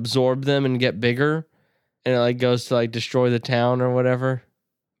someone and absorb them and get bigger. And it like goes to like destroy the town or whatever.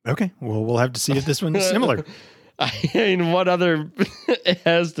 Okay. Well, we'll have to see if this one is similar. I mean, what other? It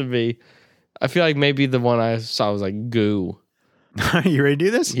has to be. I feel like maybe the one I saw was like Goo. You ready to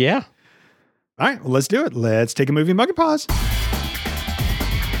do this? Yeah. All right. Well, let's do it. Let's take a movie mug and pause.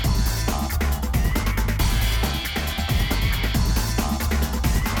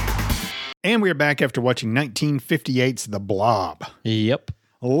 And we are back after watching 1958's The Blob. Yep.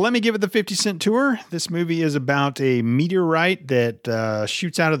 Let me give it the 50-cent tour. This movie is about a meteorite that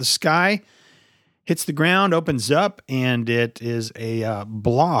shoots out of the sky, hits the ground, opens up, and it is a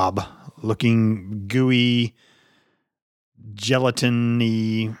blob-looking, gooey,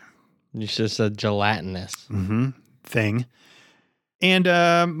 gelatiny It's just a gelatinous. thing.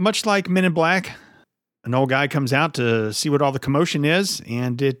 And much like Men in Black, an old guy comes out to see what all the commotion is,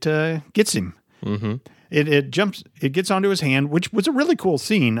 and it gets him. Mm-hmm. It gets onto his hand, which was a really cool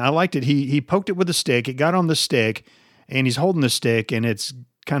scene. I liked it. He poked it with a stick. It got on the stick, and he's holding the stick, and it's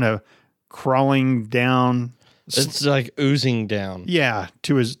kind of crawling down. It's like oozing down. Yeah,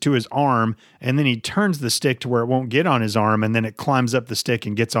 to his arm, and then he turns the stick to where it won't get on his arm, and then it climbs up the stick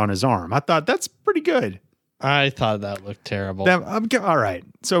and gets on his arm. I thought that's pretty good. I thought that looked terrible. All right,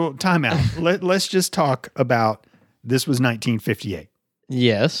 so time out. Let's just talk about this was 1958.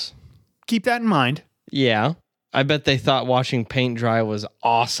 Yes. Keep that in mind. Yeah. I bet they thought watching paint dry was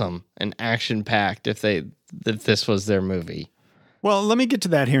awesome and action packed if this was their movie. Well, let me get to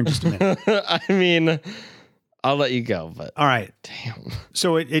that here in just a minute. I mean, I'll let you go, but All right. damn.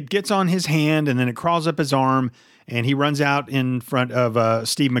 So it gets on his hand, and then it crawls up his arm, and he runs out in front of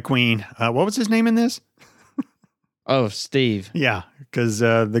Steve McQueen. What was his name in this? Oh, Steve. Yeah, because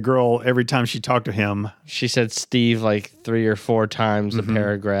the girl, every time she talked to him, She said Steve like 3 or 4 times a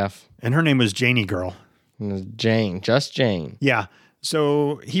paragraph. and her name was Janie Girl. And it was Jane, just Jane. Yeah.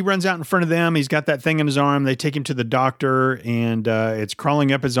 So he runs out in front of them. He's got that thing in his arm. They take him to the doctor, and it's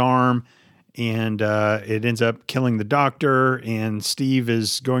crawling up his arm, and it ends up killing the doctor. And Steve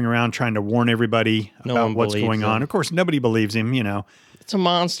is going around trying to warn everybody No about one what's believes going on. him. Of course, nobody believes him, It's a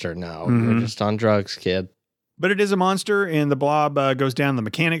monster. No, you're just on drugs, kid. But it is a monster, and the blob goes down the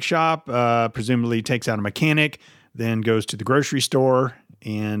mechanic shop, presumably takes out a mechanic, then goes to the grocery store,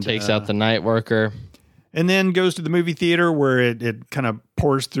 and Takes out the night worker. and then goes to the movie theater where it kind of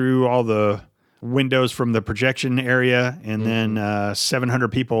pours through all the windows from the projection area, and then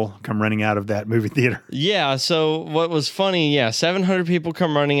 700 people come running out of that movie theater. Yeah, so what was funny, 700 people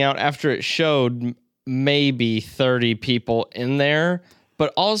come running out after it showed maybe 30 people in there,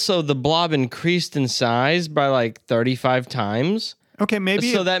 but also the blob increased in size by like 35 times. Okay,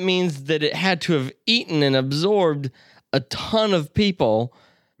 maybe So that means that it had to have eaten and absorbed a ton of people,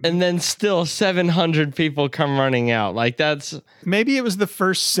 and then still 700 people come running out. Like that's maybe it was the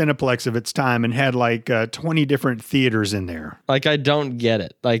first Cineplex of its time and had like 20 different theaters in there. like I don't get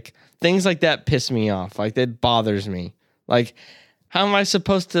it. Like things like that piss me off. Like that bothers me. Like how's that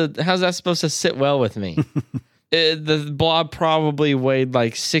supposed to sit well with me? The blob probably weighed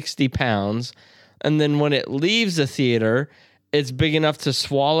like 60 pounds. And then when it leaves the theater, it's big enough to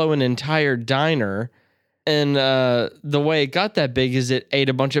swallow an entire diner. And the way it got that big is it ate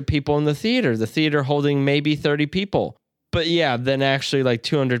a bunch of people in the theater holding maybe 30 people. But yeah, then actually like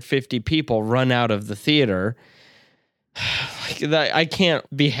 250 people run out of the theater. I can't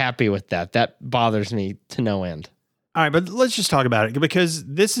be happy with that. That bothers me to no end. All right, but let's just talk about it because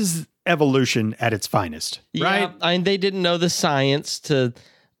this is evolution at its finest, right? Yeah, they didn't know the science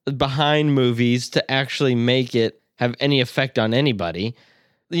behind movies to actually make it have any effect on anybody.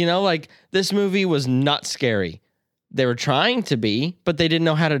 Like this movie was not scary. They were trying to be, but they didn't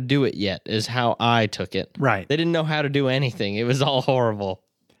know how to do it yet, is how I took it. Right. They didn't know how to do anything. It was all horrible.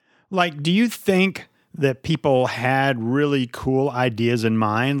 Like, do you think that people had really cool ideas in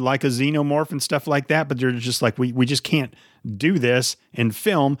mind, like a xenomorph and stuff like that, but they're just like, we just can't do this in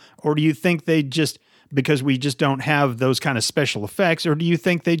film? Or do you think they just because we just don't have those kind of special effects? Or do you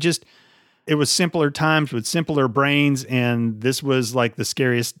think it was simpler times with simpler brains, and this was like the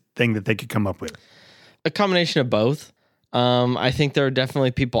scariest thing that they could come up with? A combination of both. I think there are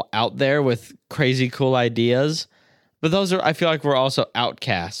definitely people out there with crazy cool ideas, but I feel like we're also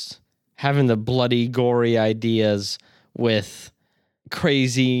outcasts, having the bloody, gory ideas with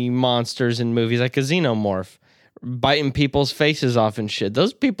crazy monsters in movies like a xenomorph, biting people's faces off and shit.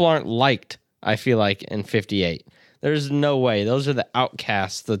 Those people aren't liked, I feel like, in 58. There's no way. Those are the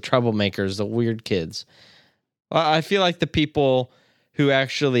outcasts, the troublemakers, the weird kids. I feel like the people who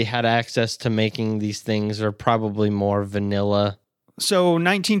actually had access to making these things are probably more vanilla. So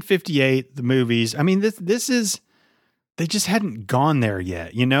 1958, the movies, I mean, this is, they just hadn't gone there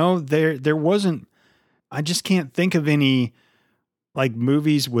yet. You know, there wasn't, I just can't think of any like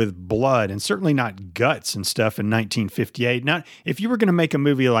movies with blood, and certainly not guts and stuff in 1958. Not if you were going to make a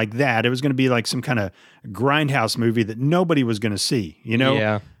movie like that, it was going to be like some kind of grindhouse movie that nobody was going to see, you know?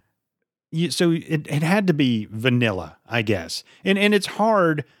 Yeah. So it had to be vanilla, I guess. And it's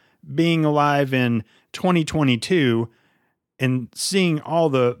hard being alive in 2022 and seeing all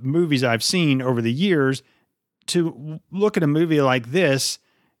the movies I've seen over the years to look at a movie like this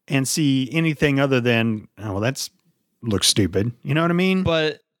and see anything other than, oh, well, that's looks stupid. You know what I mean?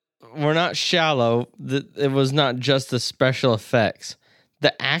 But we're not shallow. It was not just the special effects.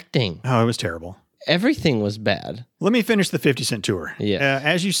 The acting. Oh, it was terrible. Everything was bad. Let me finish the 50 Cent tour. Yeah.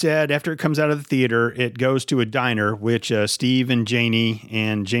 As you said, after it comes out of the theater, it goes to a diner, which Steve and Janie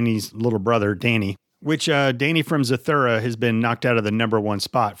and Janie's little brother, Danny, which Danny from Zathura has been knocked out of the number one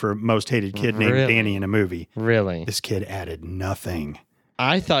spot for most hated kid named Danny in a movie. Really? This kid added nothing.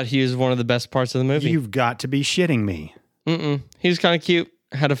 I thought he was one of the best parts of the movie. You've got to be shitting me. He was kind of cute,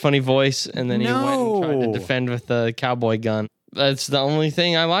 had a funny voice, and then he went and tried to defend with the cowboy gun. That's the only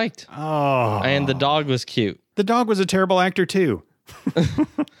thing I liked. Oh. And the dog was cute. The dog was a terrible actor too.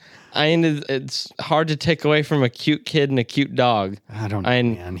 It's hard to take away from a cute kid and a cute dog. I don't know,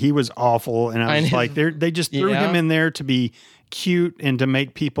 man. He was awful, and I was like, they just threw him in there to be cute and to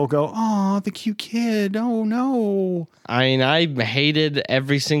make people go, oh, the cute kid. Oh, no. I mean, I hated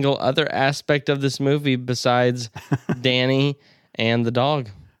every single other aspect of this movie besides Danny and the dog.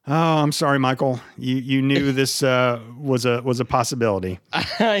 Oh, I'm sorry, Michael. You knew this was a possibility.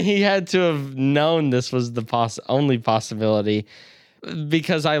 He had to have known this was the only possibility,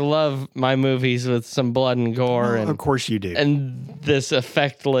 because I love my movies with some blood and gore. Of course you do. And this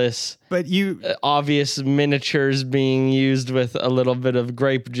effectless, but obvious miniatures being used with a little bit of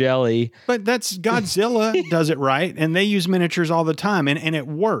grape jelly. But that's Godzilla does it right, and they use miniatures all the time, and it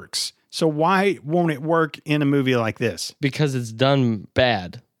works. So why won't it work in a movie like this? Because it's done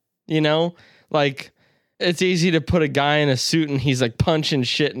bad. You know, like, it's easy to put a guy in a suit and he's like punching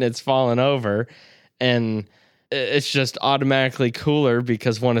shit and it's falling over, and it's just automatically cooler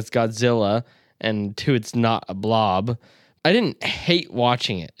because, one, it's Godzilla, and two, it's not a blob. I didn't hate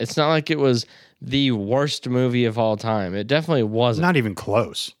watching it. It's not like it was the worst movie of all time. It definitely wasn't. Not even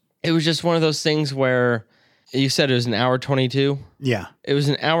close. It was just one of those things where you said it was an hour 22. Yeah. It was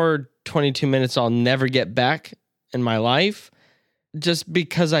an hour 22 minutes I'll never get back in my life, just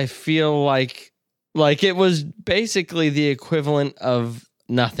because I feel like it was basically the equivalent of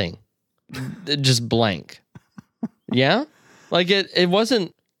nothing. Just blank. Yeah? Like, it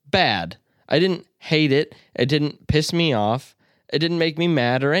wasn't bad. I didn't hate it. It didn't piss me off. It didn't make me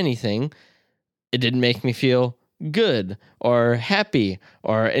mad or anything. It didn't make me feel good or happy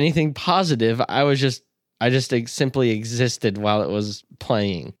or anything positive. I just simply existed while it was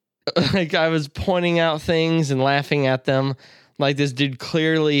playing. Like, I was pointing out things and laughing at them. Like, this dude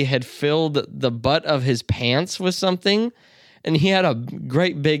clearly had filled the butt of his pants with something, and he had a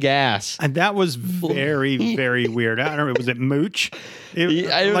great big ass. And that was very, very weird. I don't know. Was it Mooch?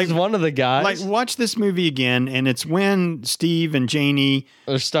 It was one of the guys. Like, watch this movie again, and it's when Steve and Janie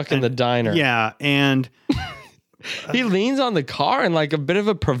are stuck in the diner. Yeah, and he leans on the car in like a bit of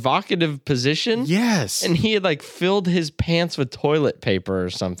a provocative position. Yes. And he had like filled his pants with toilet paper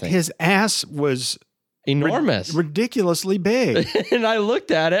or something. His ass was enormous. Ridiculously big. And I looked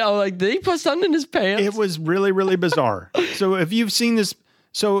at it. I was like, did he put something in his pants? It was really, really bizarre. So if you've seen this,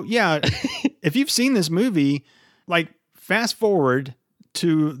 if you've seen this movie, like, fast forward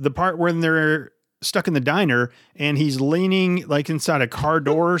to the part when they're stuck in the diner and he's leaning like inside a car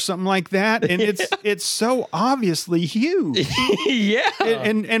door or something like that. And it's so obviously huge. Yeah.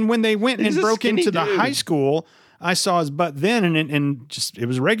 And when they went and broke into the high school, I saw his butt then and just, it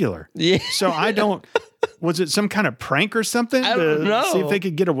was regular. Yeah. So I don't, Was it some kind of prank or something? I don't know. See if they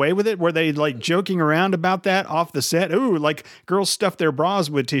could get away with it? Were they like joking around about that off the set? Ooh, like girls stuff their bras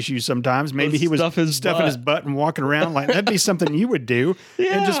with tissue sometimes. Maybe he was stuffing his butt and walking around. Like that'd be something you would do.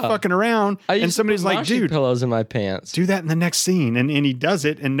 And just fucking around. And somebody's like, dude, pillows in my pants. Do that in the next scene. And he does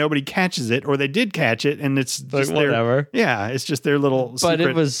it and nobody catches it, or they did catch it and it's just like, whatever. It's just their little But secret.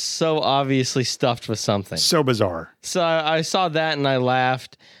 it was so obviously stuffed with something. So bizarre. So I saw that and I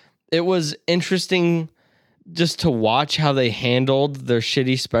laughed. It was interesting just to watch how they handled their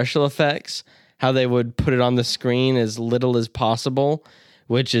shitty special effects, how they would put it on the screen as little as possible,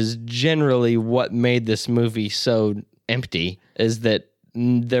 which is generally what made this movie so empty, is that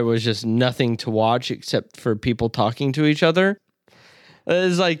there was just nothing to watch except for people talking to each other.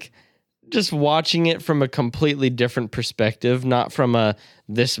 It's like just watching it from a completely different perspective, not from a,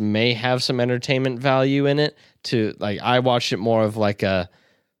 this may have some entertainment value in it, to like, I watched it more of like a,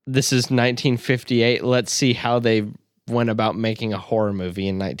 this is 1958. Let's see how they went about making a horror movie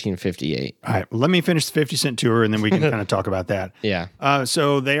in 1958. All right, let me finish the 50 Cent tour and then we can kind of talk about that. Yeah.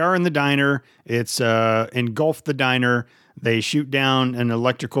 So they are in the diner. It's engulfed the diner. They shoot down an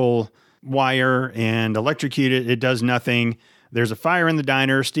electrical wire and electrocute it. It does nothing. There's a fire in the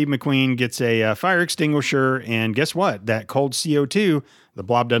diner. Steve McQueen gets a fire extinguisher. And guess what? That cold CO2, the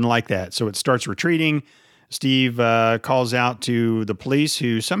blob doesn't like that. So it starts retreating. Steve calls out to the police,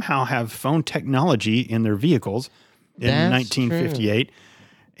 who somehow have phone technology in their vehicles in 1958. True.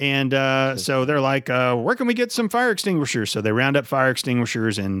 And so they're like, where can we get some fire extinguishers? So they round up fire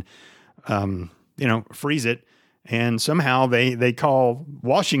extinguishers and, freeze it. And somehow they call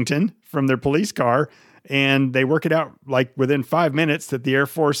Washington from their police car, and they work it out like within 5 minutes that the Air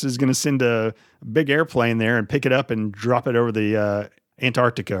Force is going to send a big airplane there and pick it up and drop it over the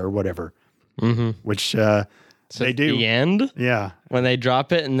Antarctica or whatever. Mm-hmm. Which so they do. The end? Yeah. When they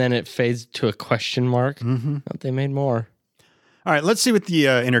drop it and then it fades to a question mark. Mm-hmm. They made more. All right, let's see what the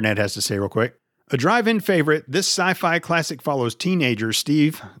internet has to say real quick. A drive-in favorite, this sci-fi classic follows teenagers,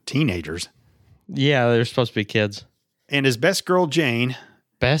 teenagers. Yeah, they're supposed to be kids. And his best girl, Jane.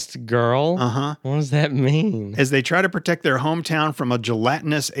 Best girl? Uh-huh. What does that mean? As they try to protect their hometown from a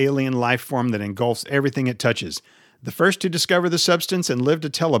gelatinous alien life form that engulfs everything it touches. The first to discover the substance and live to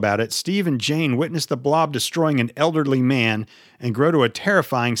tell about it, Steve and Jane witness the blob destroying an elderly man and grow to a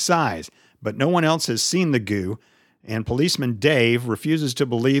terrifying size. But no one else has seen the goo, and policeman Dave refuses to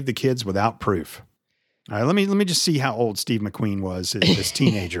believe the kids without proof. All right, let me just see how old Steve McQueen was as this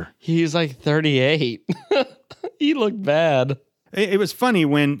teenager. He was like 38. He looked bad. It was funny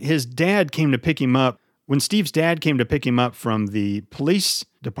when his dad came to pick him up. When Steve's dad came to pick him up from the police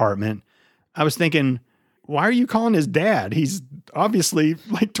department, I was thinking, why are you calling his dad? He's obviously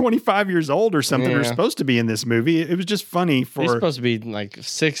like 25 years old or something, or supposed to be in this movie. It was just funny for... He's supposed to be like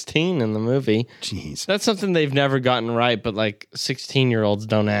 16 in the movie. Jeez. That's something they've never gotten right, but like 16-year-olds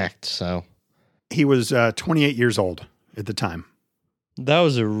don't act, so... He was 28 years old at the time. That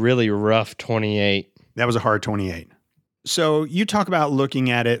was a really rough 28. That was a hard 28. So you talk about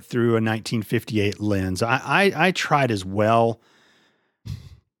looking at it through a 1958 lens. I tried as well.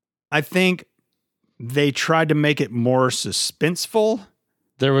 I think they tried to make it more suspenseful.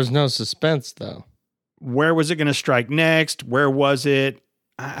 There was no suspense, though. Where was it going to strike next? Where was it?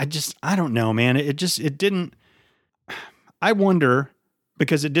 I don't know, man. It didn't. I wonder,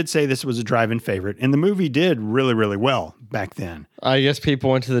 because it did say this was a drive-in favorite, and the movie did really, really well back then. I guess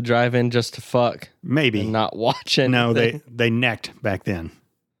people went to the drive-in just to fuck. Maybe. And not watch anything. No, they necked back then.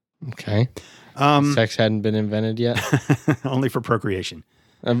 Okay. Sex hadn't been invented yet? Only for procreation.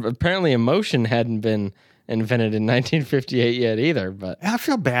 Apparently emotion hadn't been invented in 1958 yet either, but... I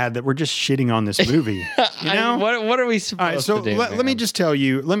feel bad that we're just shitting on this movie. You know? What are we supposed to do? Let me just tell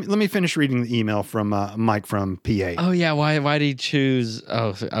you, let me finish reading the email from Mike from PA. Oh, yeah. Why did he choose...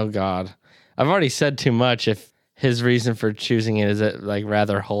 Oh, God. I've already said too much if his reason for choosing it is like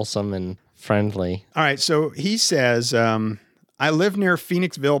rather wholesome and friendly. All right. So he says, I live near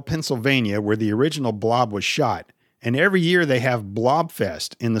Phoenixville, Pennsylvania, where the original Blob was shot. And every year they have Blob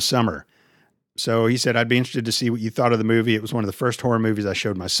Fest in the summer. So he said, I'd be interested to see what you thought of the movie. It was one of the first horror movies I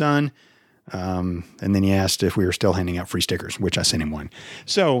showed my son. And then he asked if we were still handing out free stickers, which I sent him one.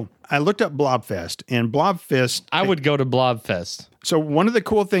 So I looked up Blobfest, and Blobfest... I would go to Blobfest. So one of the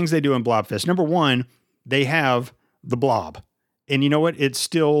cool things they do in Blobfest, number one, they have the blob. And you know what? It's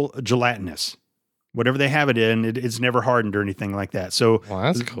still gelatinous. Whatever they have it in, it's never hardened or anything like that. So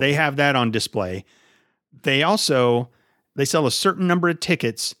that's cool. They have that on display. They sell a certain number of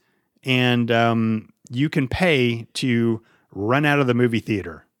tickets, and you can pay to run out of the movie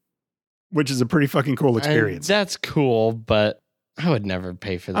theater, which is a pretty fucking cool experience. That's cool, but I would never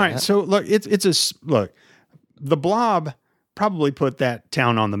pay for that. All right, so look, look. The Blob probably put that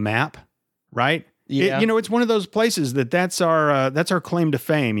town on the map, right? Yeah. It's one of those places that's our claim to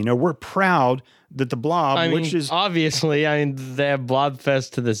fame. We're proud that the Blob, which is obviously, they have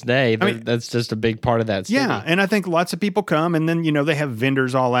Blobfest to this day. That's just a big part of that city. Yeah, and I think lots of people come, and then they have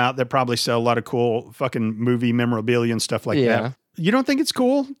vendors all out that probably sell a lot of cool fucking movie memorabilia and stuff like that. You don't think it's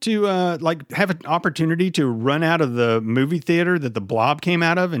cool to have an opportunity to run out of the movie theater that the Blob came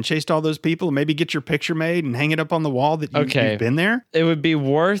out of and chased all those people, and maybe get your picture made and hang it up on the wall that you've been there? It would be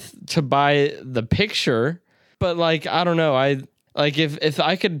worth to buy the picture, but I don't know. If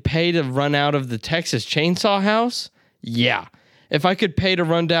I could pay to run out of the Texas Chainsaw House, yeah. If I could pay to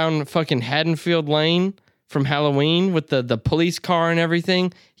run down fucking Haddonfield Lane from Halloween with the police car and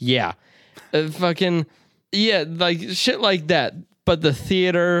everything, yeah. Yeah, shit like that. But the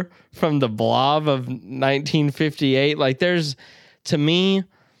theater from the Blob of 1958, to me,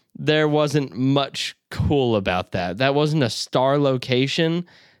 there wasn't much cool about that. That wasn't a star location.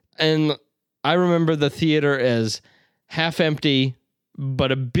 And I remember the theater as half empty, but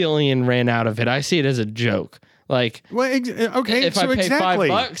 $1 billion ran out of it. I see it as a joke. If I pay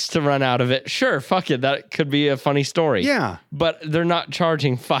 $5 to run out of it, sure, fuck it. That could be a funny story. Yeah. But they're not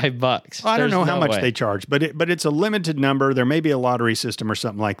charging $5. I don't know how much they charge, but it's a limited number. There may be a lottery system or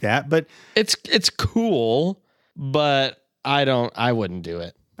something like that, but it's cool, but I wouldn't do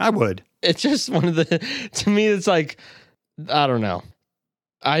it. I would. It's just to me, it's I don't know.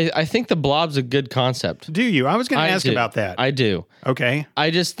 I think the Blob's a good concept. Do you? I was going to ask about that. I do. Okay. I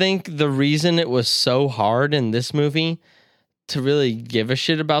just think the reason it was so hard in this movie to really give a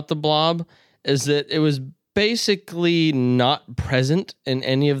shit about the Blob is that it was basically not present in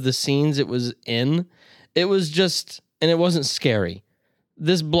any of the scenes it was in. It was just, and it wasn't scary.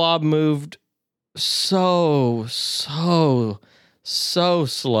 This Blob moved so slow.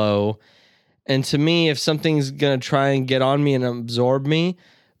 And to me, if something's going to try and get on me and absorb me,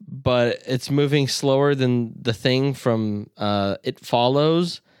 but it's moving slower than the thing from It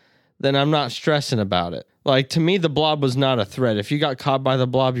Follows, then I'm not stressing about it. To me, the Blob was not a threat. If you got caught by the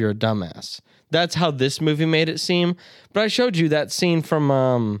Blob, you're a dumbass. That's how this movie made it seem. But I showed you that scene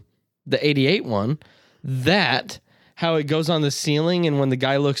from the 88 one, how it goes on the ceiling, and when the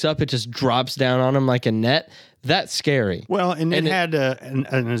guy looks up, it just drops down on him like a net. That's scary. Well, and it had an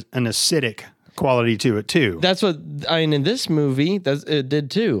acidic quality to it too. That's what in this movie, it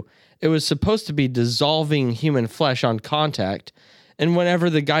did too. It was supposed to be dissolving human flesh on contact, and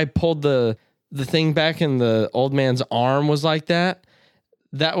whenever the guy pulled the thing back and the old man's arm was like that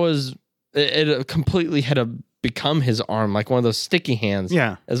was it completely had to become his arm, like one of those sticky hands.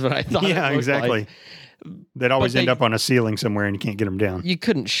 Yeah, is what I thought. Yeah, exactly. Like. That always end up on a ceiling somewhere and you can't get them down. You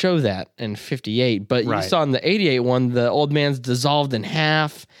couldn't show that in 58, but right. You saw in the 88 one, the old man's dissolved in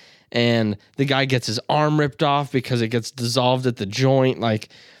half and the guy gets his arm ripped off because it gets dissolved at the joint.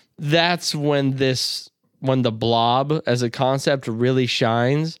 That's when the Blob as a concept really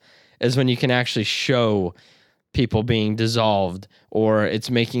shines, is when you can actually show people being dissolved or it's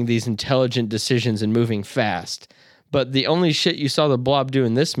making these intelligent decisions and moving fast. But the only shit you saw the Blob do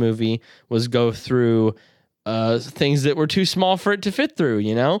in this movie was go through things that were too small for it to fit through,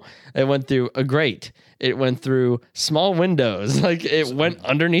 It went through a grate. It went through small windows. It went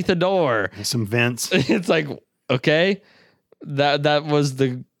underneath a door. Some vents. It's okay. That was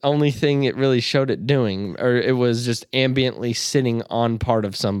the only thing it really showed it doing. Or it was just ambiently sitting on part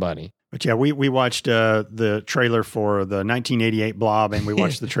of somebody. But yeah, we watched the trailer for the 1988 Blob, and we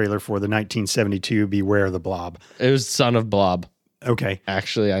watched the trailer for the 1972 Beware the Blob. It was Son of Blob. Okay.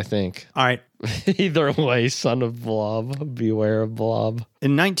 Actually, I think. All right. Either way, Son of Blob, Beware of Blob.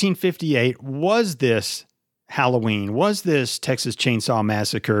 In 1958, was this Halloween? Was this Texas Chainsaw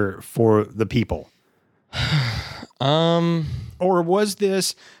Massacre for the people? Or was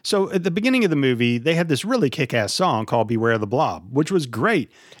this... So at the beginning of the movie, they had this really kick-ass song called Beware the Blob, which was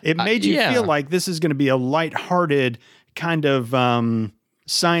great. It made you feel like this is going to be a lighthearted kind of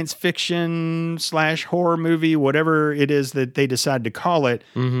science fiction / horror movie, whatever it is that they decide to call it,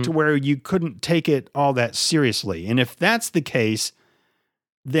 to where you couldn't take it all that seriously. And if that's the case,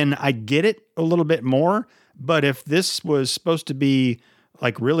 then I get it a little bit more. But if this was supposed to be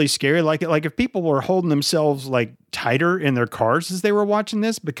really scary, like if people were holding themselves tighter in their cars as they were watching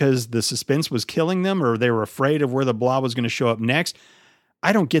this because the suspense was killing them, or they were afraid of where the Blob was going to show up next,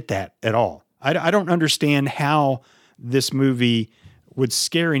 I don't get that at all. I don't understand how this movie would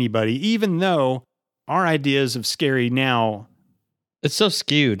scare anybody, even though our ideas of scary now... It's so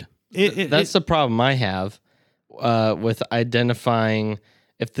skewed. That's the problem I have with identifying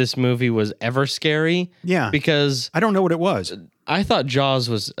if this movie was ever scary. Yeah. Because... I don't know what it was. I thought Jaws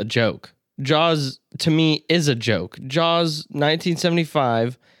was a joke. Jaws, to me, is a joke. Jaws,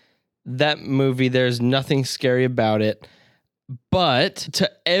 1975, that movie, there's nothing scary about it. But to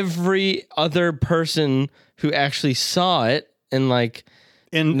every other person who actually saw it in like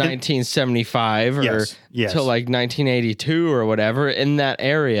 1975 or till like 1982 or whatever, in that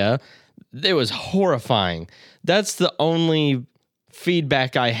area, it was horrifying. That's the only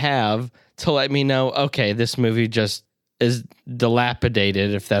feedback I have to let me know, okay, this movie just is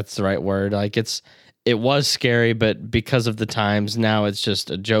dilapidated, if that's the right word. Like it was scary, but because of the times, now it's just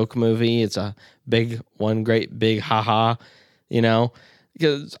a joke movie. It's a one great big haha,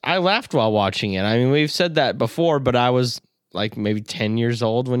 because I laughed while watching it. I mean, we've said that before, but I was like maybe 10 years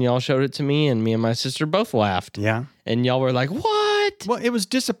old when y'all showed it to me, and me and my sister both laughed. Yeah. And y'all were like, what? Well, it was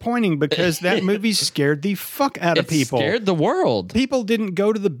disappointing because that movie scared the fuck out of people. It scared the world. People didn't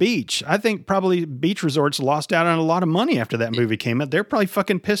go to the beach. I think probably beach resorts lost out on a lot of money after that movie came out. They're probably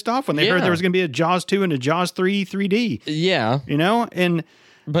fucking pissed off when they heard there was going to be a Jaws 2 and a Jaws 3 3D. Yeah.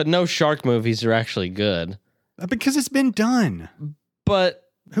 But no shark movies are actually good. Because it's been done. But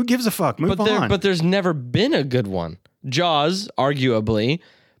who gives a fuck? Move on. But there's never been a good one. Jaws, arguably,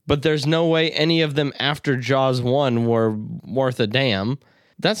 but there's no way any of them after Jaws 1 were worth a damn.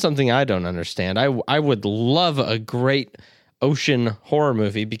 That's something I don't understand. I would love a great ocean horror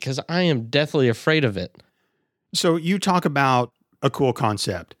movie because I am deathly afraid of it. So you talk about a cool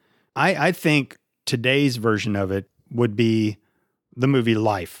concept. I think today's version of it would be the movie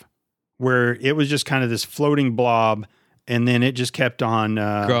Life, where it was just kind of this floating blob, and then it just kept on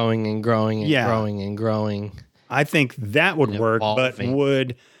growing and growing and growing and growing. I think that would work, but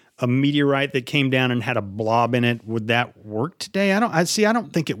would a meteorite that came down and had a blob in it, would that work today? I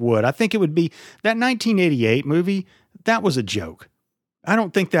don't think it would. I think it would be that 1988 movie. That was a joke. I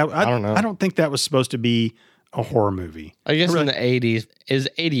don't think that. I don't know. I don't think that was supposed to be a horror movie. I guess in the 80s is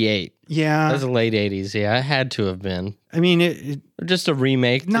 88. Yeah, that's the late 80s. Yeah, it had to have been. I mean, just a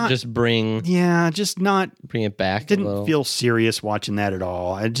remake to just bring. Yeah, just not bring it back. Didn't feel serious watching that at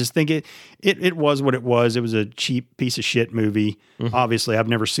all. I just think it was what it was. It was a cheap piece of shit movie. Mm-hmm. Obviously, I've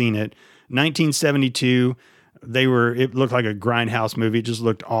never seen it. 1972. It looked like a grindhouse movie. It just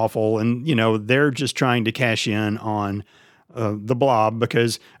looked awful. And, they're just trying to cash in on the Blob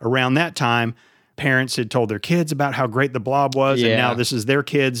because around that time, parents had told their kids about how great the Blob was. And now this is their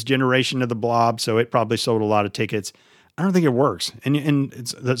kids' generation of the Blob. So it probably sold a lot of tickets. I don't think it works. And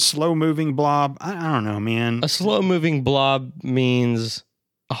it's the slow moving blob. I don't know, man. A slow moving blob means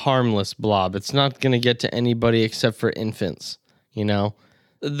a harmless blob. It's not going to get to anybody except for infants,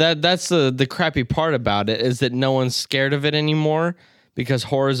 That's the crappy part about it is that no one's scared of it anymore because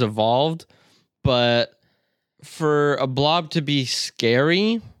horror's evolved. But for a blob to be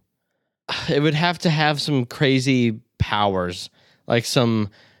scary, it would have to have some crazy powers, like some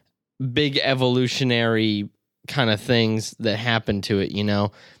big evolutionary kind of things that happen to it,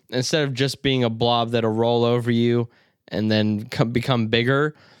 Instead of just being a blob that'll roll over you and then become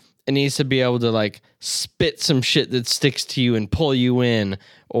bigger, it needs to be able to like spit some shit that sticks to you and pull you in,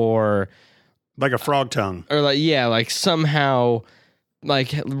 or like a frog tongue, or like somehow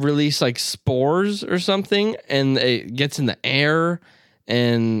like release like spores or something, and it gets in the air,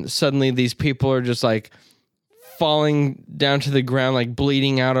 and suddenly these people are just like falling down to the ground, like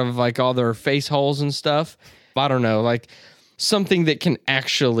bleeding out of like all their face holes and stuff. I don't know, like something that can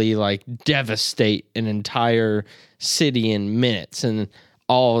actually like devastate an entire city in minutes, and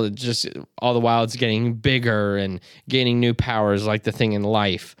all the while it's getting bigger and gaining new powers like the thing in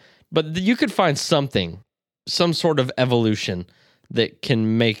Life. But you could find some sort of evolution that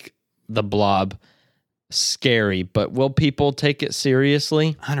can make the blob scary. But will people take it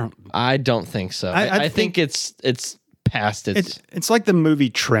seriously? I don't think so. I think it's past it's like the movie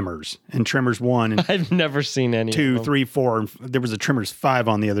Tremors and Tremors 1 and I've never seen any 2, 3, 4, and there was a Tremors 5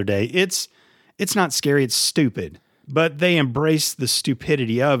 on the other day. It's not scary, it's stupid. But they embrace the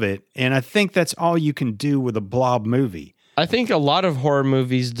stupidity of it, and I think that's all you can do with a blob movie. I think a lot of horror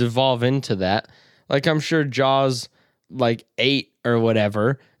movies devolve into that. Like I'm sure Jaws 8 or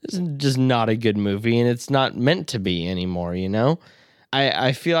whatever is just not a good movie, and it's not meant to be anymore,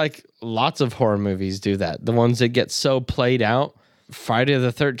 I feel like lots of horror movies do that. The ones that get so played out. Friday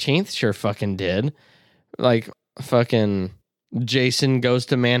the 13th sure fucking did. Like fucking Jason Goes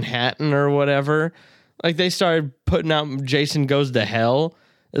to Manhattan or whatever. Like they started putting out Jason Goes to Hell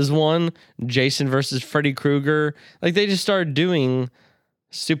as one. Jason versus Freddy Krueger. Like they just started doing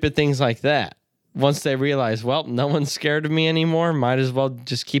stupid things like that. Once they realized, well, no one's scared of me anymore, might as well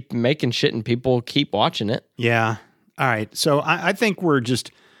just keep making shit and people keep watching it. Yeah. All right. So I think we're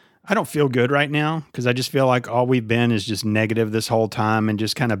just I don't feel good right now because I just feel like all we've been is just negative this whole time and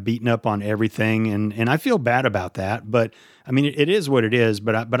just kind of beating up on everything. And I feel bad about that. But I mean, it is what it is.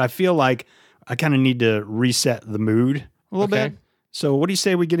 But I feel like I kind of need to reset the mood a little bit. So what do you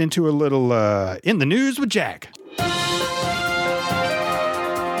say we get into a little In the News with Jack?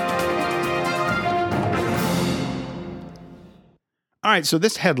 All right, so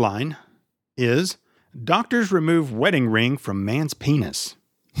this headline is Doctors Remove Wedding Ring from Man's Penis.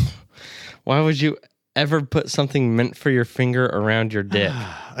 Why would you ever put something meant for your finger around your dick?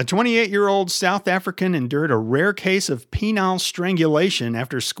 A 28-year-old South African endured a rare case of penile strangulation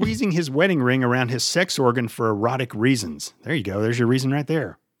after squeezing his wedding ring around his sex organ for erotic reasons. There you go. There's your reason right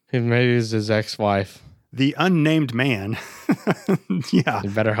there. Maybe it was his ex-wife. The unnamed man. Yeah. You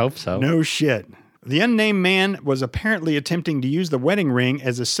better hope so. No shit. The unnamed man was apparently attempting to use the wedding ring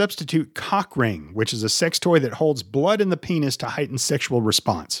as a substitute cock ring, which is a sex toy that holds blood in the penis to heighten sexual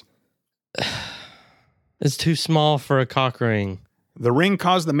response. It's too small for a cock ring. The ring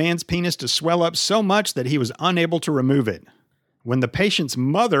caused the man's penis to swell up so much that he was unable to remove it. When the patient's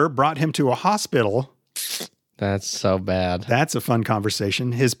mother brought him to a hospital... That's so bad. That's a fun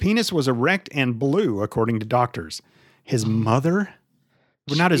conversation. His penis was erect and blue, according to doctors. His mother?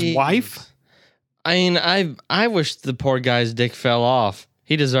 Not his wife? I mean, I wish the poor guy's dick fell off.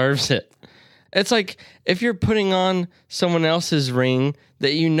 He deserves it. It's like if you're putting on someone else's ring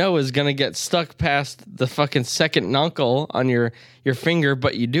that you know is going to get stuck past the fucking second knuckle on your finger,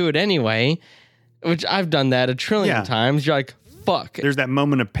 but you do it anyway, which I've done that a trillion times. You're like, fuck. There's that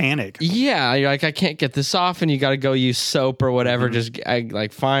moment of panic. Yeah, you're like, I can't get this off, and you got to go use soap or whatever. Just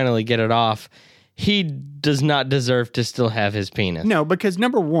finally get it off. He does not deserve to still have his penis. No, because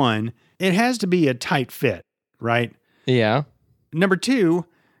number one, it has to be a tight fit, right? Yeah. Number two,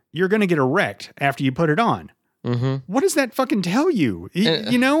 you're going to get erect after you put it on. Mm-hmm. What does that fucking tell you?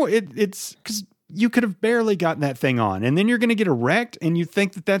 You know, it's because you could have barely gotten that thing on, and then you're going to get erect, and you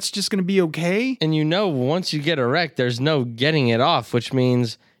think that that's just going to be okay? And you know, once you get erect, there's no getting it off, which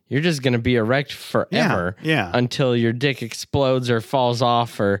means you're just going to be erect forever until your dick explodes or falls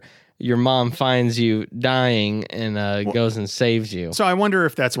off or your mom finds you dying and goes and saves you. So I wonder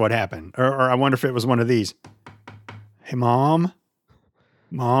if that's what happened, or I wonder if it was one of these. Hey, Mom,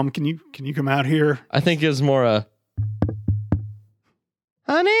 can you come out here? I think it was more a,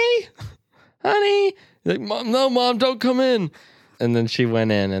 honey. Like, Mom, don't come in. And then she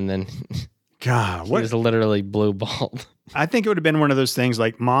went in, and then God, what is literally blue balled. I think it would have been one of those things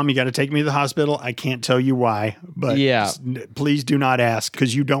like, Mom, you got to take me to the hospital. I can't tell you why, but please do not ask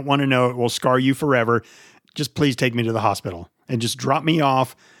because you don't want to know. It will scar you forever. Just please take me to the hospital and just drop me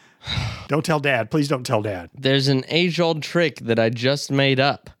off. Don't tell Dad. Please don't tell Dad. There's an age-old trick that I just made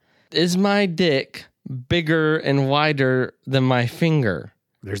up. Is my dick bigger and wider than my finger?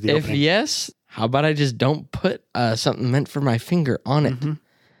 There's the If opening. yes, how about I just don't put something meant for my finger on it? Mm-hmm.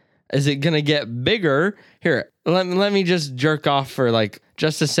 Is it going to get bigger? Here, let me just jerk off for like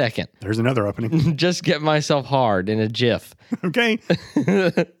just a second. There's another opening. Just get myself hard in a jiff. Okay.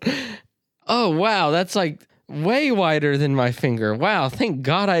 Oh, wow. That's like way wider than my finger. Wow. Thank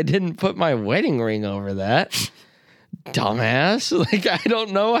God I didn't put my wedding ring over that. Dumbass. Like, I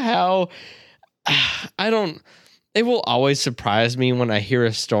don't know how. It will always surprise me when I hear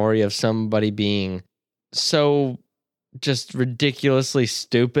a story of somebody being so just ridiculously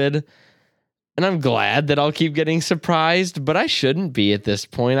stupid. And I'm glad that I'll keep getting surprised, but I shouldn't be at this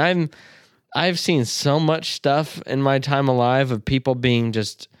point. I've seen so much stuff in my time alive of people being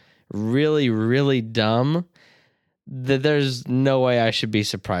just really, really dumb that there's no way I should be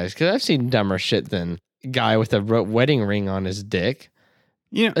surprised. Because I've seen dumber shit than a guy with a wedding ring on his dick.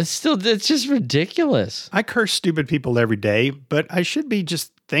 You know, it's just ridiculous. I curse stupid people every day, but I should be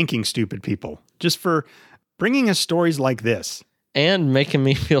just thanking stupid people just for bringing us stories like this. And making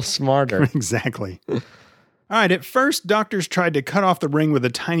me feel smarter. Exactly. All right. At first, doctors tried to cut off the ring with a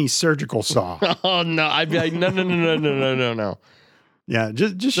tiny surgical saw. Oh, no. I'd be like, no. Yeah.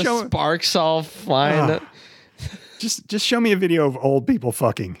 Just the show sparks all flying. Just show me a video of old people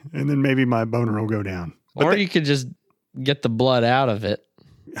fucking, and then maybe my boner will go down. Or you could just get the blood out of it.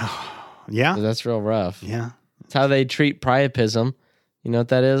 Yeah. That's real rough. Yeah. That's how they treat priapism. You know what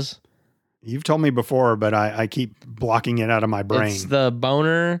that is? You've told me before, but I keep blocking it out of my brain. It's the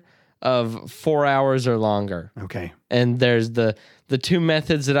boner of 4 hours or longer. Okay. And there's the two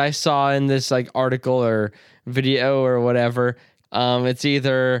methods that I saw in this like article or video or whatever. It's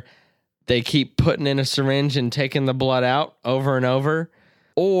either they keep putting in a syringe and taking the blood out over and over,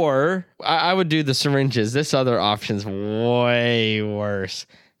 or I would do the syringes. This other option's way worse.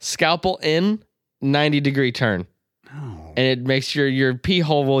 Scalpel in, 90-degree turn. Oh. And it makes your pee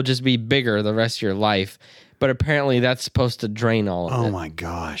hole will just be bigger the rest of your life. But apparently that's supposed to drain all of it. Oh my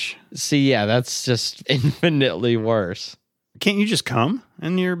gosh. See, yeah, that's just infinitely worse. Can't you just come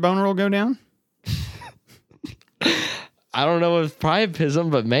and your boner will go down? I don't know if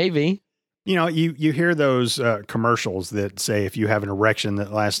priapism, but maybe. You know, you hear those commercials that say if you have an erection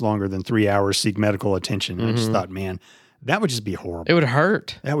that lasts longer than 3 hours, seek medical attention. I just thought, man, that would just be horrible. It would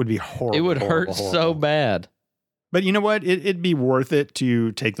hurt. That would be horrible. It would hurt so bad. But you know what? It'd be worth it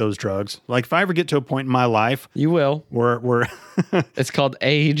to take those drugs. Like if I ever get to a point in my life You will. where It's called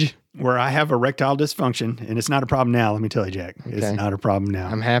age. where I have erectile dysfunction, and it's not a problem now, let me tell you, Jack. It's Okay. not a problem now.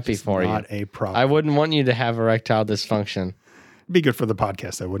 I'm happy for you. Not a problem. I wouldn't want you to have erectile dysfunction. be good for the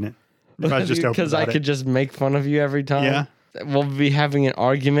podcast, though, wouldn't it? If I was just open Because I about could it. just make fun of you every time. Yeah. We'll be having an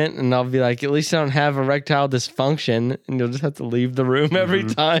argument, and I'll be like, at least I don't have erectile dysfunction, and you'll just have to leave the room every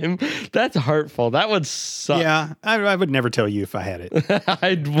time. That's hurtful. That would suck. Yeah, I would never tell you if I had it,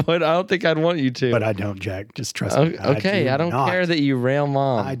 I don't think I'd want you to. but I don't, Jack. Just trust me. Okay, I don't care that you rail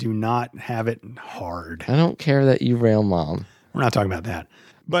mom. I do not have it hard. I don't care that you rail mom. We're not talking about that.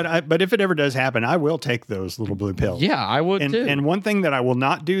 But if it ever does happen, I will take those little blue pills. Yeah, I would too. And one thing that I will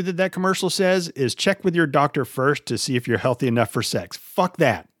not do that commercial says is check with your doctor first to see if you're healthy enough for sex. Fuck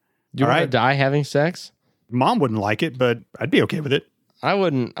that. Do you all want to right? die having sex? Mom wouldn't like it, but I'd be okay with it. I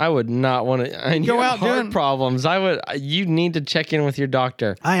would not want to. I Go go out out heart doing- problems. You need to check in with your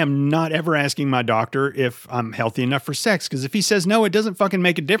doctor. I am not ever asking my doctor if I'm healthy enough for sex, because if he says no, it doesn't fucking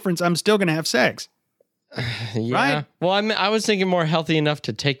make a difference. I'm still going to have sex. Yeah. Right? Well, I was thinking more healthy enough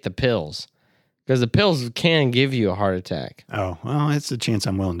to take the pills, because the pills can give you a heart attack. Oh, well, it's a chance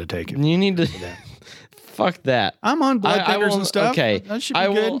I'm willing to take it. You need to. Fuck that. I'm on blood I thinners will- and stuff. Okay, That should be I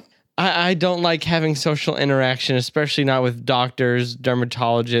good. will. I don't like having social interaction, especially not with doctors,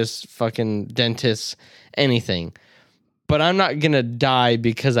 dermatologists, fucking dentists, anything. But I'm not gonna die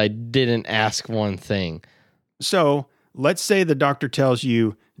because I didn't ask one thing. So let's say the doctor tells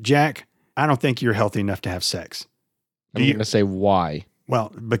you, Jack, I don't think you're healthy enough to have sex. I'm gonna say why. Well,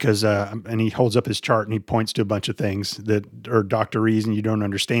 because, and he holds up his chart and he points to a bunch of things that are doctorese and you don't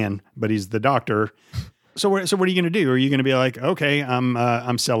understand, but he's the doctor. So what are you going to do? Are you going to be like, okay,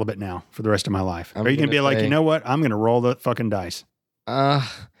 I'm celibate now for the rest of my life? I'm Are you going to be gonna like, say- you know what? I'm going to roll the fucking dice. I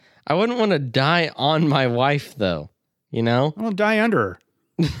wouldn't want to die on my wife, though. You know, I'll die under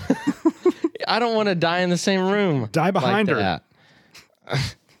her. I don't want to die in the same room. Die behind her. her.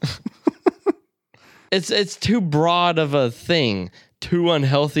 It's too broad of a thing. Too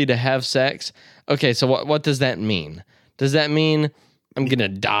unhealthy to have sex. Okay, so what does that mean? Does that mean I'm gonna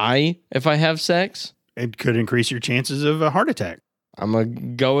die if I have sex? It could increase your chances of a heart attack. I'm gonna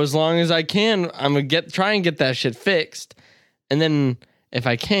go as long as I can. I'm gonna try and get that shit fixed. And then if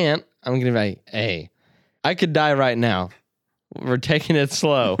I can't, I'm gonna be like, hey, I could die right now. We're taking it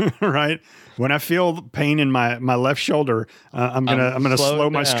slow. Right? When I feel pain in my left shoulder, I'm gonna slow slow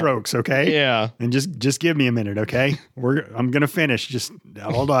it my down. strokes. Okay. Yeah. And just give me a minute. Okay. I'm gonna finish. Just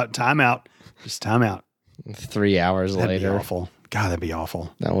hold on. Time out. Just time out. 3 hours That'd be later. awful. God, that'd be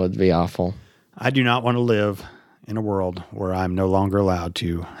awful. That would be awful. I do not want to live in a world where I'm no longer allowed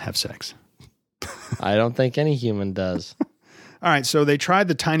to have sex. I don't think any human does. All right, so they tried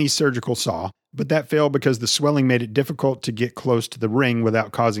the tiny surgical saw, but that failed because the swelling made it difficult to get close to the ring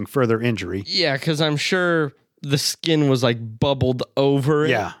without causing further injury. Yeah, because I'm sure the skin was like bubbled over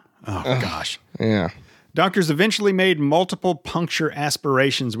it. Yeah. Oh, gosh. Yeah. Doctors eventually made multiple puncture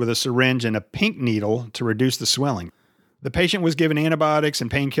aspirations with a syringe and a pink needle to reduce the swelling. The patient was given antibiotics and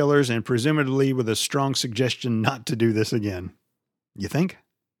painkillers and presumably with a strong suggestion not to do this again. You think?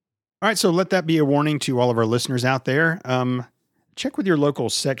 All right, so let that be a warning to all of our listeners out there. Check with your local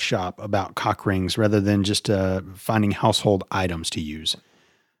sex shop about cock rings rather than just finding household items to use.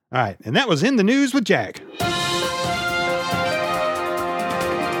 All right, and that was In the News with Jack.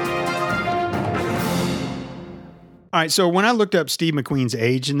 All right, so when I looked up Steve McQueen's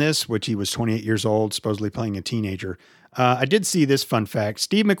age in this, which he was 28 years old, supposedly playing a teenager, I did see this fun fact.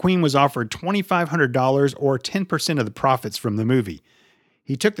 Steve McQueen was offered $2,500 or 10% of the profits from the movie.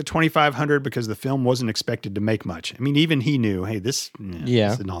 He took the $2,500 because the film wasn't expected to make much. I mean, even he knew, hey, this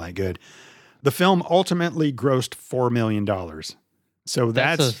isn't all that good. The film ultimately grossed $4 million. So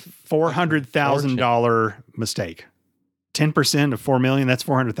that's a $400,000 mistake. 10% of $4 million, that's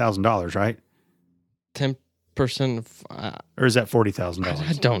 $400,000, right? 10%. Or is that $40,000?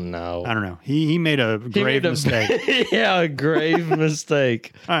 I don't know. I don't know. He made a grave mistake. Yeah, a grave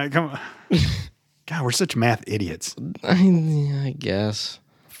mistake. All right, come on. God, we're such math idiots. I guess.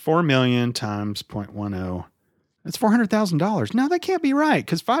 4 million times 0.10. It's $400,000. No, that can't be right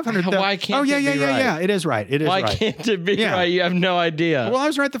because 500,000. Why can't Oh, yeah, it yeah, be yeah, right? yeah. It is right. It is Why right. can't it be Yeah. right? You have no idea. Well, I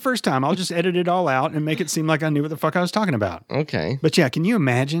was right the first time. I'll just edit it all out and make it seem like I knew what the fuck I was talking about. Okay. But yeah, can you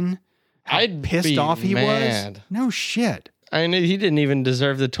imagine how I'd pissed be off he mad. was? No shit. I mean, he didn't even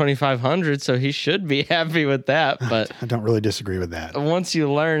deserve the 2,500, so he should be happy with that. But I don't really disagree with that. once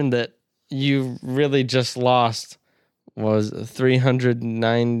you learn that you really just lost was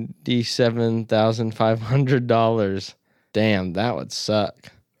 $397,500, damn, that would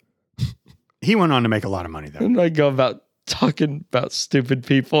suck. He went on to make a lot of money, though. And I go about talking about stupid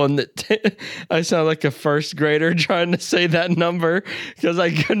people, and that I sound like a first grader trying to say that number because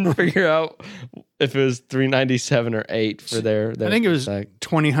I couldn't figure out if it was 397 or 8 for their I think it was like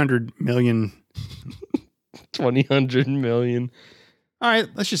 200 million. 200 million. All right,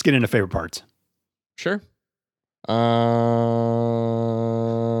 let's just get into favorite parts. Sure. Let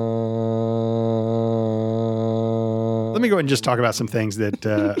me go ahead and just talk about some things that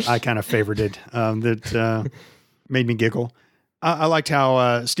I kind of favorited that made me giggle. I liked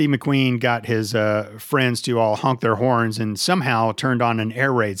how Steve McQueen got his friends to all honk their horns and somehow turned on an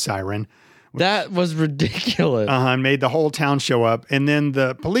air raid siren. That was ridiculous. And made the whole town show up. And then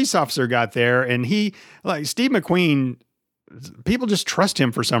the police officer got there and Steve McQueen, people just trust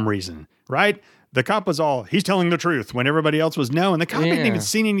him for some reason, right? The cop was all, he's telling the truth when everybody else was no. And the cop hadn't even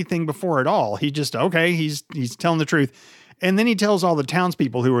seen anything before at all. He just, okay, he's telling the truth. And then he tells all the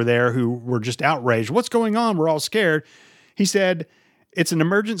townspeople who were there who were just outraged, what's going on? We're all scared. He said, it's an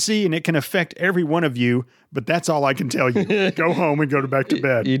emergency and it can affect every one of you, but that's all I can tell you. Go home and go back to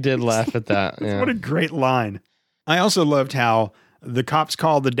bed. You did laugh at that. Yeah. What a great line. I also loved how the cops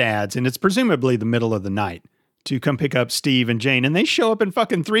call the dads, and it's presumably the middle of the night, to come pick up Steve and Jane, and they show up in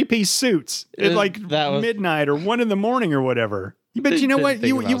fucking 3-piece suits at like midnight or 1 a.m. or whatever. But you know what?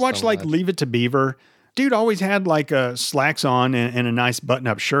 You watch like Leave It to Beaver. Dude always had like slacks on and a nice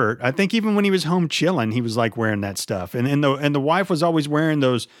button-up shirt. I think even when he was home chilling, he was like wearing that stuff. And the wife was always wearing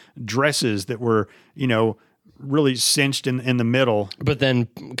those dresses that were, really cinched in the middle. But then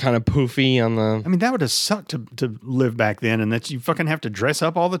kind of poofy on the... I mean, that would have sucked to live back then, and that you fucking have to dress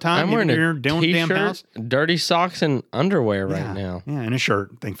up all the time. I'm wearing a damn house. dirty socks, and underwear right now. Yeah, and a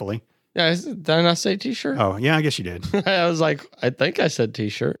shirt, thankfully. Yeah, did I not say t-shirt? Oh, yeah, I guess you did. I was like, I think I said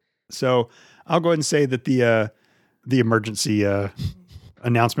t-shirt. So I'll go ahead and say that the emergency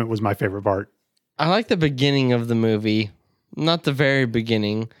announcement was my favorite part. I like the beginning of the movie, not the very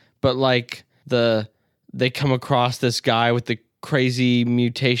beginning, but like they come across this guy with the crazy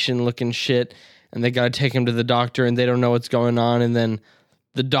mutation looking shit, and they got to take him to the doctor, and they don't know what's going on, and then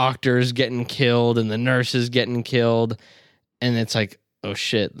the doctor's getting killed, and the nurse is getting killed, and it's like, oh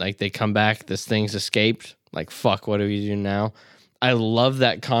shit, like they come back, this thing's escaped, like fuck, what do we do now? I love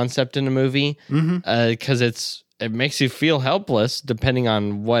that concept in a movie because it makes you feel helpless depending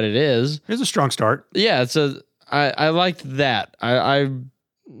on what it is. It's a strong start. Yeah, I liked that. I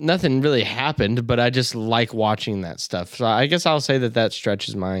nothing really happened, but I just like watching that stuff. So I guess I'll say that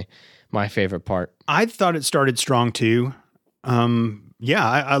stretches my favorite part. I thought it started strong too.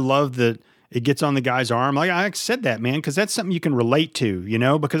 I love that it gets on the guy's arm. Like I said that, man, because that's something you can relate to,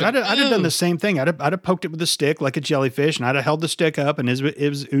 because I'd have done the same thing. I'd have poked it with a stick like a jellyfish, and I'd have held the stick up, and it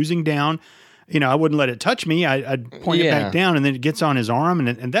was oozing down. I wouldn't let it touch me. I'd point it back down, and then it gets on his arm,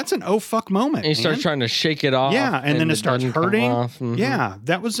 and that's an oh fuck moment. And he starts trying to shake it off. Yeah, and then it starts hurting. Mm-hmm. Yeah,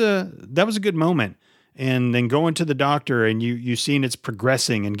 that was a good moment. And then going to the doctor, and you seeing it's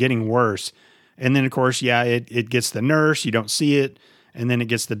progressing and getting worse. And then of course, it gets the nurse. You don't see it. And then it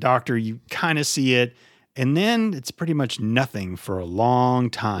gets the doctor, you kind of see it, and then it's pretty much nothing for a long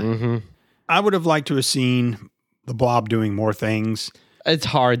time. Mm-hmm. I would have liked to have seen the Blob doing more things. It's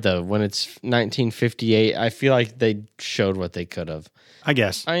hard, though, when it's 1958. I feel like they showed what they could have. I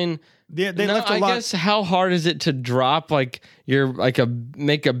guess. I mean, they left a lot. I guess how hard is it to drop, like,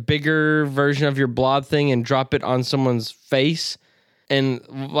 make a bigger version of your Blob thing and drop it on someone's face, and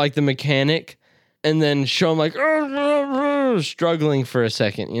like the mechanic, and then show them like struggling for a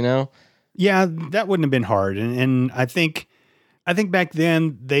second, Yeah, that wouldn't have been hard. And I think back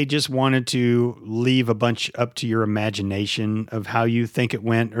then they just wanted to leave a bunch up to your imagination of how you think it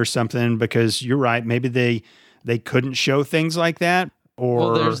went or something, because you're right. Maybe they couldn't show things like that.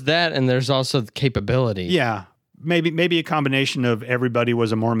 Or there's that, and there's also the capability. Yeah. Maybe a combination of everybody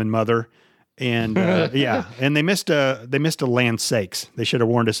was a Mormon mother. And and they missed a land sakes. They should have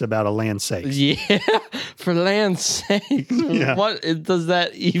warned us about a land sakes. Yeah, for land sakes. Yeah. What does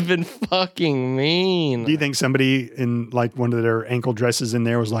that even fucking mean? Do you think somebody in like one of their ankle dresses in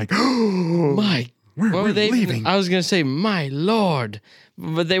there was like, oh my We're leaving. I was gonna say, my lord,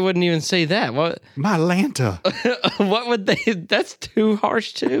 but they wouldn't even say that. What? My Lanta. What would they? That's too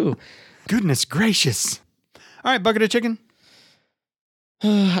harsh too. Goodness gracious. All right, bucket of chicken.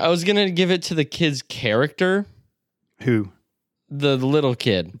 I was gonna give it to the kid's character. Who? The little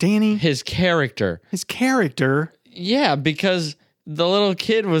kid. Danny? His character. His character? Yeah, because the little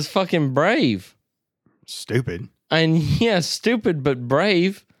kid was fucking brave. Stupid. And yeah, stupid, but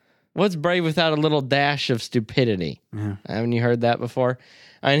brave. What's brave without a little dash of stupidity? Yeah. Haven't you heard that before?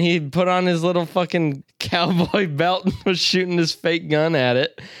 And he put on his little fucking cowboy belt and was shooting his fake gun at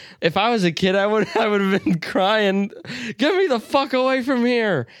it. If I was a kid, I would have been crying, "Get me the fuck away from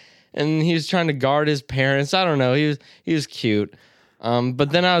here!" And he was trying to guard his parents. I don't know. He was cute.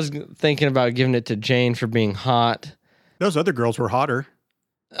 But then I was thinking about giving it to Jane for being hot. Those other girls were hotter.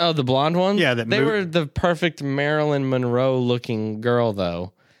 Oh, the blonde one? Yeah, they were the perfect Marilyn Monroe looking girl,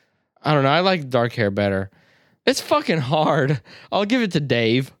 though. I don't know. I like dark hair better. It's fucking hard. I'll give it to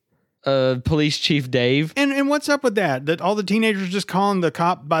Dave, Police Chief Dave. And what's up with that? That all the teenagers just calling the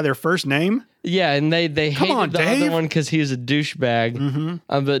cop by their first name? Yeah, and they hated the other one because he was a douchebag.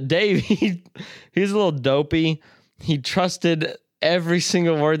 Mm-hmm. But Dave, he's a little dopey. He trusted every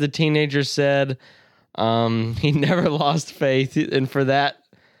single word the teenager said. He never lost faith, and for that,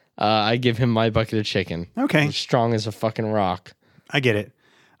 I give him my bucket of chicken. Okay, He's strong as a fucking rock. I get it.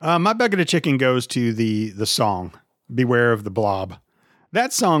 My bucket of chicken goes to the song "Beware of the Blob."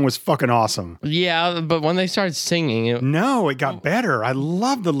 That song was fucking awesome. Yeah, but when they started singing, it got better. I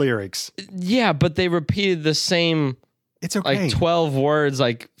love the lyrics. Yeah, but they repeated the same. It's okay. Like 12 words,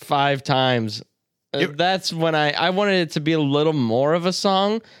 like 5 times. That's when I wanted it to be a little more of a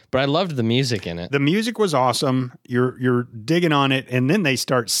song, but I loved the music in it. The music was awesome. You're digging on it, and then they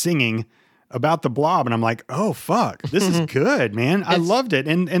start singing about the blob, and I'm like, oh fuck, this is good, man. I loved it,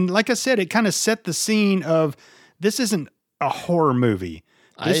 and like I said, it kind of set the scene of this isn't a horror movie.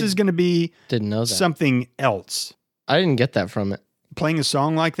 This is going to be didn't know that. Something else. I didn't get that from it. Playing a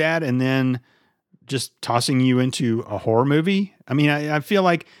song like that, and then just tossing you into a horror movie. I mean, I feel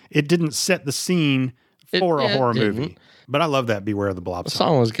like it didn't set the scene for a horror movie. But I love that Beware of the Blob song. The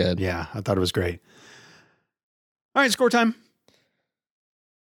song was good. Yeah, I thought it was great. All right, score time.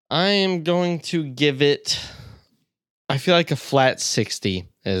 I am going to give it, I feel like a flat 60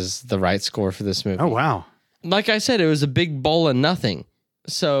 is the right score for this movie. Oh, wow. Like I said, it was a big bowl of nothing.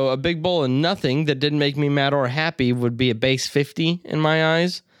 So a big bowl of nothing that didn't make me mad or happy would be a base 50 in my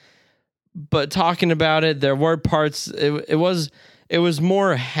eyes. But talking about it, there were parts, it was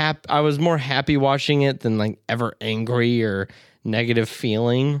more happy. I was more happy watching it than like ever angry or negative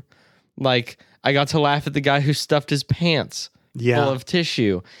feeling. Like I got to laugh at the guy who stuffed his pants full of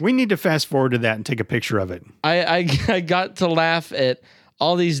tissue. We need to fast forward to that and take a picture of it. I got to laugh at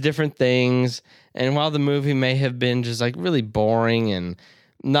all these different things. And while the movie may have been just like really boring and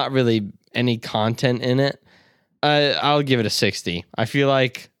not really any content in it, I'll give it a 60. I feel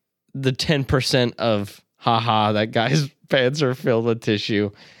like the 10% of haha, that guy's pants are filled with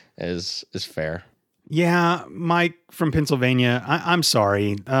tissue is fair. Yeah, Mike from Pennsylvania, I'm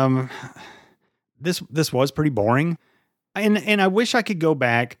sorry. This was pretty boring. And I wish I could go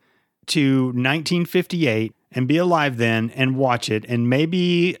back to 1958 and be alive then and watch it, and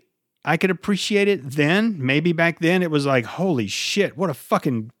maybe I could appreciate it then. Maybe back then it was like, holy shit, what a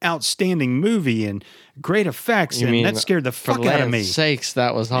fucking outstanding movie and great effects. And that scared the fuck out of me. For sakes,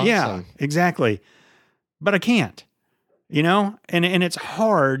 that was awesome. Yeah, exactly. But I can't, and it's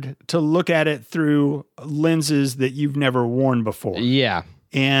hard to look at it through lenses that you've never worn before. Yeah.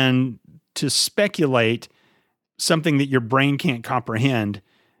 And to speculate something that your brain can't comprehend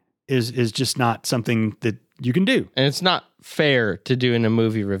is just not something that you can do. And it's not fair to do in a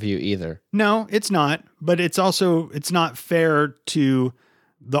movie review either. No, it's not. But it's not fair to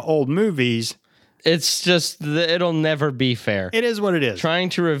the old movies. It's just, it'll never be fair. It is what it is. Trying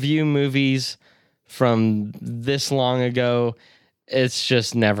to review movies from this long ago, it's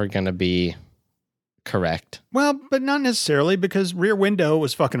just never going to be correct. Well, but not necessarily, because Rear Window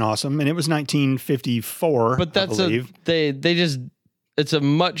was fucking awesome, and it was 1954. But that's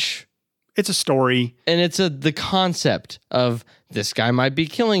it's a story. And it's the concept of this guy might be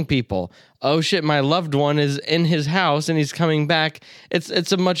killing people. Oh shit, my loved one is in his house and he's coming back.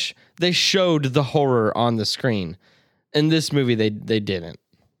 They showed the horror on the screen. In this movie, they didn't.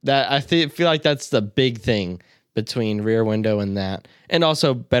 That I feel like that's the big thing between Rear Window and that. And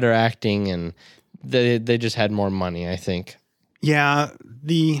also better acting, and they just had more money, I think. Yeah,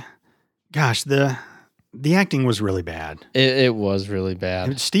 the acting was really bad. It was really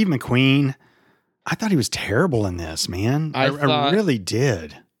bad. Steve McQueen, I thought he was terrible in this, man. I really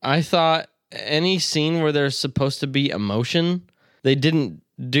did. I thought any scene where there's supposed to be emotion, they didn't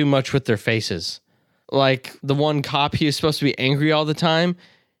do much with their faces. Like the one cop, he was supposed to be angry all the time.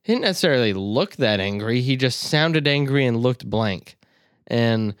 He didn't necessarily look that angry. He just sounded angry and looked blank.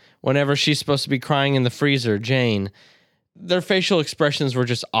 And whenever she's supposed to be crying in the freezer, Jane, their facial expressions were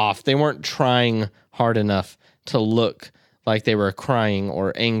just off. They weren't trying hard enough to look like they were crying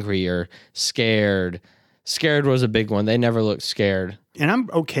or angry or scared. Scared was a big one. They never looked scared. And I'm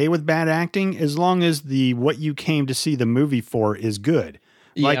okay with bad acting as long as what you came to see the movie for is good.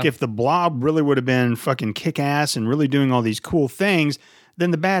 Like if the Blob really would have been fucking kick-ass and really doing all these cool things,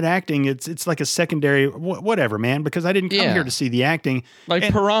 then the bad acting, it's like a secondary whatever, man, because I didn't come here to see the acting.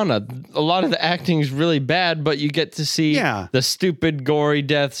 Like Piranha, a lot of the acting is really bad, but you get to see the stupid, gory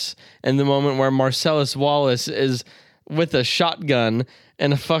deaths and the moment where Marcellus Wallace is with a shotgun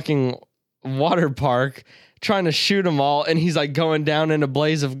in a fucking water park trying to shoot them all, and he's like going down in a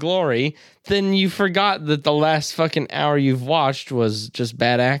blaze of glory. Then you forgot that the last fucking hour you've watched was just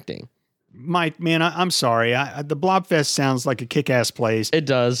bad acting. Mike, man, I'm sorry. The Blobfest sounds like a kick-ass place. It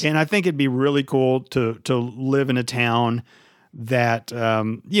does. And I think it'd be really cool to live in a town that,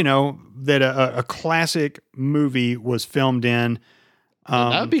 that a classic movie was filmed in.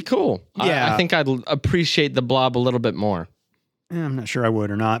 That'd be cool. Yeah. I think I'd appreciate the Blob a little bit more. I'm not sure I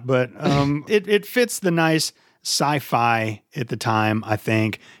would or not, but it fits the nice sci-fi at the time, I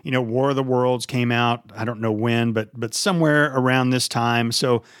think. War of the Worlds came out, I don't know when, but somewhere around this time.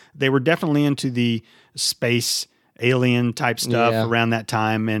 So they were definitely into the space alien type stuff around that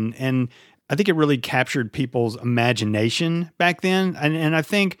time. And I think it really captured people's imagination back then. And I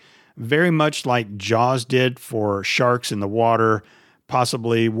think very much like Jaws did for sharks in the water,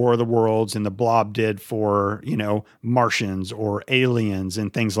 possibly War of the Worlds and the Blob did for, Martians or aliens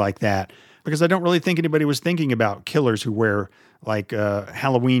and things like that. Because I don't really think anybody was thinking about killers who wear like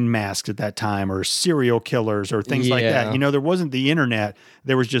Halloween masks at that time or serial killers or things like that. There wasn't the internet.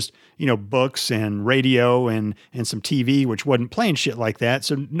 There was just, books and radio and some TV, which wasn't playing shit like that.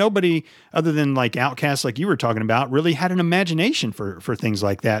 So nobody other than like outcasts like you were talking about really had an imagination for things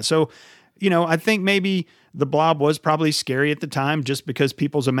like that. So, I think maybe the Blob was probably scary at the time just because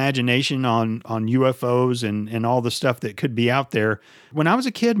people's imagination on UFOs and all the stuff that could be out there. When I was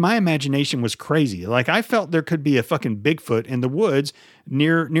a kid, my imagination was crazy. Like I felt there could be a fucking Bigfoot in the woods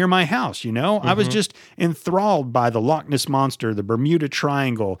near my house, Mm-hmm. I was just enthralled by the Loch Ness Monster, the Bermuda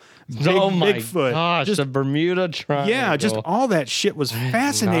Triangle, Bigfoot. Gosh, just the Bermuda Triangle. Yeah, just all that shit was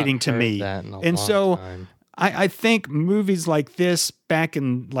fascinating to me. And so I think movies like this back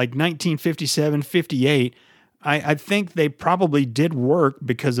in like 1957, 58, I think they probably did work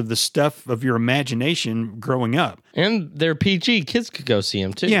because of the stuff of your imagination growing up. And they're PG. Kids could go see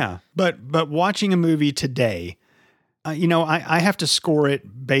them too. Yeah, but watching a movie today, I have to score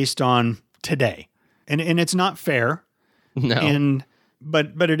it based on today. And it's not fair. No.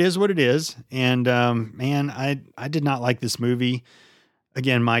 But it is what it is. And man, I did not like this movie.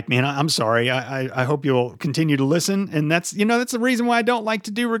 Again, Mike, man, I'm sorry. I hope you'll continue to listen. And that's the reason why I don't like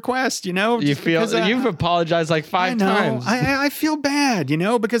to do requests, You feel you've apologized like 5 times. I feel bad,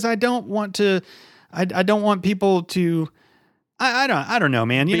 because I don't want to, I don't want people to, I don't know,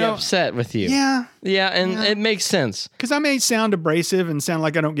 man. Be upset with you. Yeah. Yeah. And it makes sense. Because I may sound abrasive and sound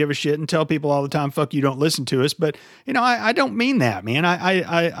like I don't give a shit and tell people all the time, fuck you, don't listen to us. But, I don't mean that, man.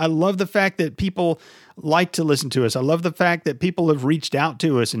 I love the fact that people like to listen to us. I love the fact that people have reached out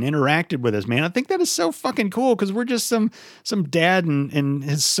to us and interacted with us, man. I think that is so fucking cool because we're just some dad and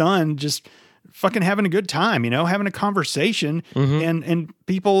his son just fucking having a good time, having a conversation and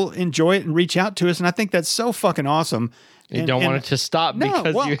people enjoy it and reach out to us. And I think that's so fucking awesome. You don't want it to stop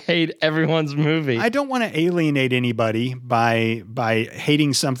because you hate everyone's movie. I don't want to alienate anybody by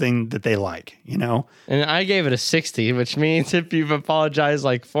hating something that they like, And I gave it a 60, which means if you've apologized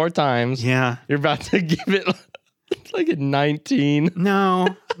like 4 times, you're about to give it like a 19.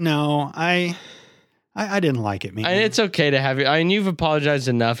 No, I didn't like it, man. And it's okay to have you've apologized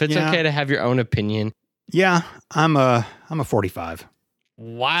enough. It's okay to have your own opinion. Yeah, I'm a 45.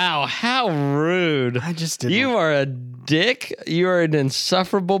 Wow, how rude. I just didn't. You are a dick. You are an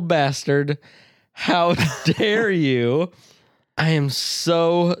insufferable bastard. How dare you? I am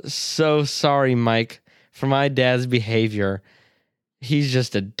so sorry, Mike, for my dad's behavior. He's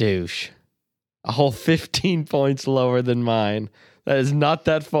just a douche. A whole 15 points lower than mine. That is not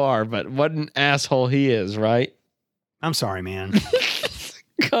that far, but what an asshole he is, right? I'm sorry, man.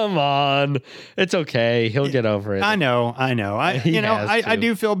 Come on. It's okay. He'll get over it. I know. I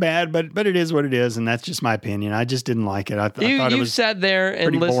do feel bad, but it is what it is, and that's just my opinion. I just didn't like it. I thought it was sat there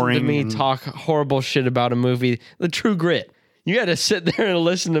and listened to me talk horrible shit about a movie, The True Grit. You had to sit there and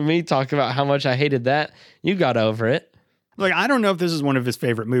listen to me talk about how much I hated that. You got over it. Like, I don't know if this is one of his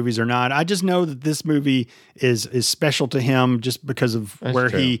favorite movies or not. I just know that this movie is special to him just because of where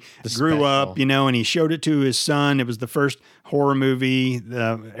true. he It's grew special. up, and he showed it to his son. It was the first horror movie,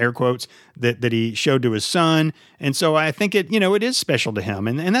 air quotes, that he showed to his son. And so I think it is special to him.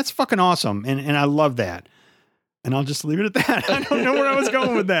 And that's fucking awesome. And I love that. And I'll just leave it at that. I don't know where I was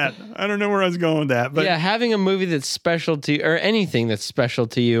going with that. But yeah, having a movie that's special to you, or anything that's special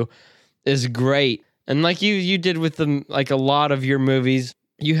to you, is great. And like you did with them, like a lot of your movies,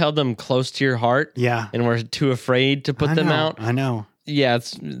 you held them close to your heart. Yeah. And were too afraid to put them out. I know. Yeah,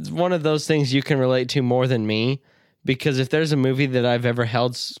 it's one of those things you can relate to more than me, because if there's a movie that I've ever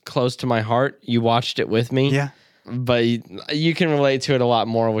held close to my heart, you watched it with me. Yeah. But you can relate to it a lot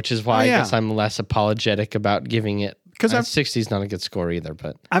more, which is why Oh, yeah. I guess I'm less apologetic about giving it. 'Cause 60's not a good score either,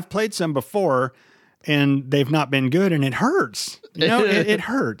 but I've played some before and they've not been good and it hurts. It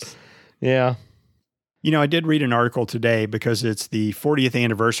hurts. yeah. I did read an article today because it's the 40th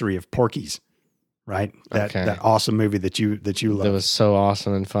anniversary of Porky's, right? That awesome movie that you love. That was so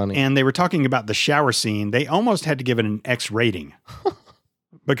awesome and funny. And they were talking about the shower scene. They almost had to give it an X rating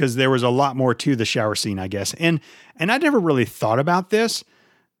because there was a lot more to the shower scene, I guess. And I never really thought about this,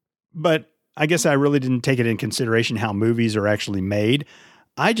 but I guess I really didn't take it in consideration how movies are actually made.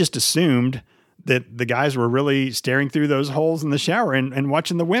 I just assumed that the guys were really staring through those holes in the shower and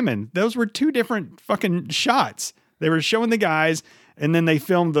watching the women. Those were two different fucking shots. They were showing the guys and then they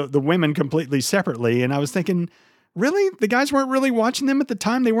filmed the women completely separately. And I was thinking, really? The guys weren't really watching them at the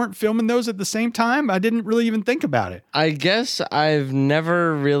time? They weren't filming those at the same time? I didn't really even think about it. I guess I've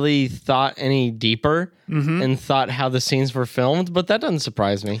never really thought any deeper and thought how the scenes were filmed, but that doesn't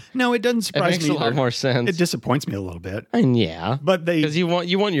surprise me. No, it doesn't It surprise makes me a lot either. more sense. It disappoints me a little bit. And yeah, But because you want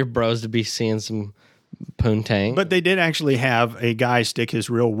your bros to be seeing some poontang. But they did actually have a guy stick his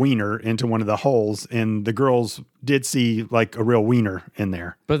real wiener into one of the holes, and the girls did see like a real wiener in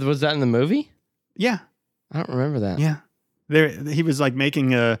there. But was that in the movie? Yeah, I don't remember that. yeah. There, he was like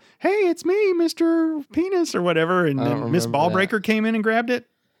making a, "Hey, it's me, Mr. Penis," or whatever, and I don't then Miss remember Ballbreaker came in and grabbed it.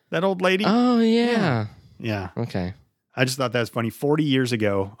 That old lady. Oh yeah. Yeah, Okay. I just thought that was funny. 40 years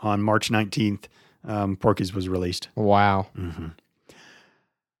ago, on March 19th, Porky's was released. Wow.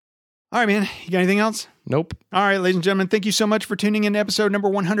 All right, man. You got anything else? Nope. All right, ladies and gentlemen, thank you so much for tuning in to episode number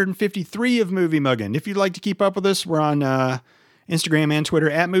 153 of Movie Muggin'. If you'd like to keep up with us, we're on Instagram and Twitter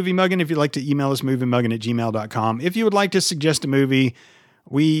at Movie Muggin'. If you'd like to email us, moviemuggin@gmail.com. If you would like to suggest a movie,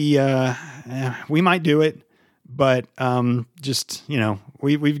 we might do it, but just,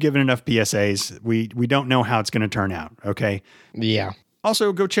 we've given enough PSAs. We don't know how it's going to turn out, okay? Yeah.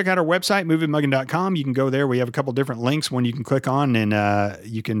 Also, go check out our website, moviemuggin.com. You can go there. We have a couple different links, one you can click on, and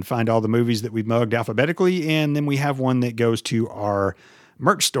you can find all the movies that we've mugged alphabetically. And then we have one that goes to our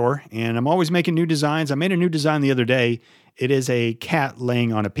merch store. And I'm always making new designs. I made a new design the other day. It is a cat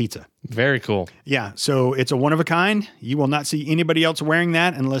laying on a pizza. Very cool. Yeah, so it's a one of a kind. You will not see anybody else wearing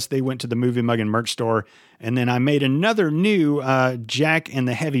that unless they went to the Movie Muggin merch store. And then I made another new Jack and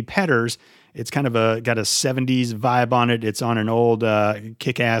the Heavy Petters. It's kind of got a 70s vibe on it. It's on an old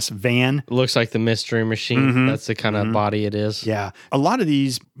kick-ass van. It looks like the Mystery Machine. That's the kind of body it is. Yeah. A lot of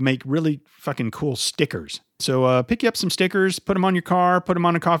these make really fucking cool stickers. So pick you up some stickers, put them on your car, put them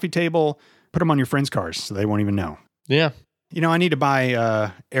on a coffee table, put them on your friends' cars so they won't even know. Yeah. I need to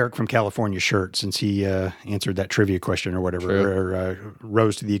buy Eric from California shirt since he answered that trivia question or whatever, or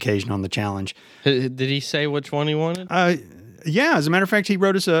rose to the occasion on the challenge. Did he say which one he wanted? Yeah, as a matter of fact, he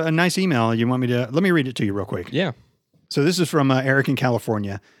wrote us a nice email. You want me to? Let me read it to you real quick. Yeah. So this is from Eric in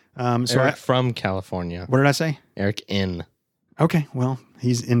California. Eric from California. What did I say? Eric in. Okay, well,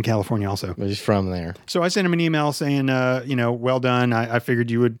 he's in California also. But he's from there. So I sent him an email saying, well done. I figured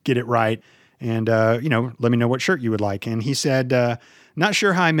you would get it right. And, let me know what shirt you would like. And he said, not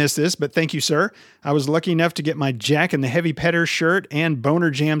sure how I missed this, but thank you, sir. I was lucky enough to get my Jack and the Heavy Petter shirt and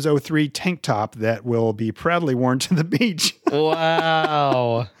Boner Jams 03 tank top that will be proudly worn to the beach.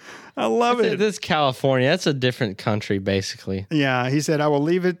 Wow. I love it. This California, that's a different country, basically. Yeah, he said, I will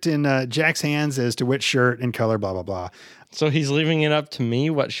leave it in Jack's hands as to which shirt and color, blah, blah, blah. So he's leaving it up to me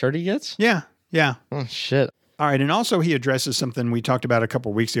what shirt he gets? Yeah. Oh, shit. All right, and also he addresses something we talked about a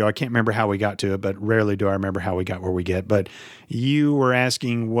couple of weeks ago. I can't remember how we got to it, but rarely do I remember how we got where we get. But you were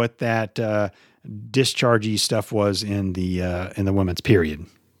asking what that dischargey stuff was in the women's period.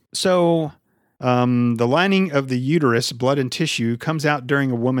 So the lining of the uterus, blood and tissue, comes out during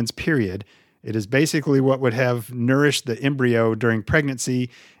a woman's period. It is basically what would have nourished the embryo during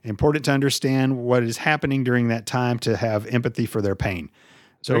pregnancy. Important to understand what is happening during that time to have empathy for their pain.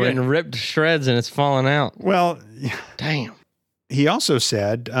 So They're getting ripped to shreds and it's falling out. well, Damn. He also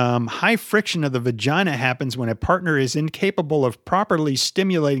said, high friction of the vagina happens when a partner is incapable of properly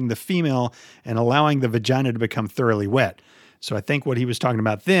stimulating the female and allowing the vagina to become thoroughly wet. So I think what he was talking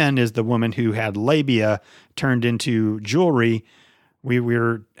about then is the woman who had labia turned into jewelry. We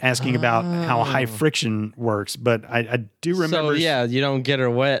were asking about how high friction works, but I do remember. So, yeah, you don't get her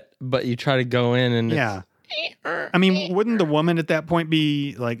wet, but you try to go in and yeah. I mean, wouldn't the woman at that point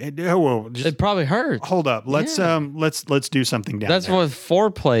be like, "Oh, whoa, just it probably hurts. hold up, let's do something down That's there." what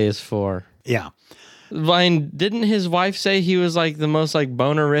foreplay is for. Yeah. Didn't his wife say he was like the most like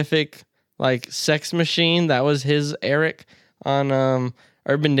bonerific like sex machine? That was his Eric on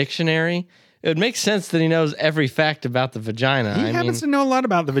Urban Dictionary. It would make sense that he knows every fact about the vagina. He happens to know a lot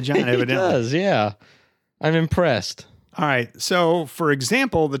about the vagina, he evidently. does, yeah. I'm impressed. All right. So, for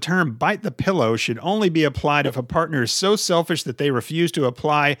example, the term bite the pillow should only be applied if a partner is so selfish that they refuse to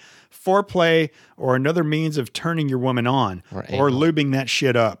apply foreplay or another means of turning your woman on or lubing that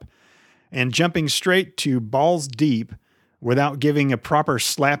shit up. And jumping straight to balls deep without giving a proper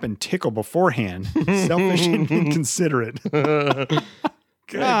slap and tickle beforehand. Selfish and inconsiderate.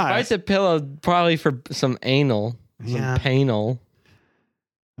 God. Bite the pillow probably for some anal, some painal.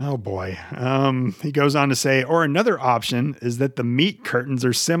 Oh boy. He goes on to say, or another option is that the meat curtains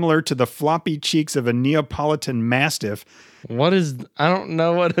are similar to the floppy cheeks of a Neapolitan Mastiff. I don't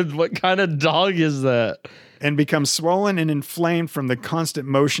know what kind of dog is that? And become swollen and inflamed from the constant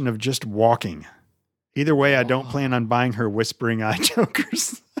motion of just walking. Either way, I don't plan on buying her whispering eye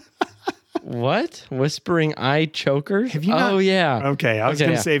chokers. What? Whispering eye chokers? Have you not? Oh, yeah. Okay. I was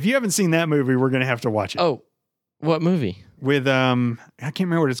going to say, if you haven't seen that movie, we're going to have to watch it. Oh, what movie? With, I can't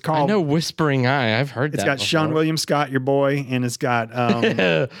remember what it's called. I know Whispering Eye. I've heard that. It's got before. Sean William Scott, your boy, and it's got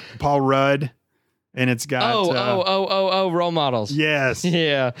Paul Rudd, and it's got... Role Models. Yes.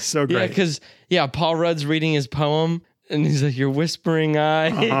 Yeah. So great. Yeah, because, Paul Rudd's reading his poem, and he's like, "You're whispering eye."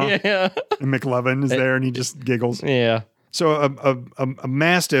 Yeah. And McLovin is there, and he just giggles. Yeah. So a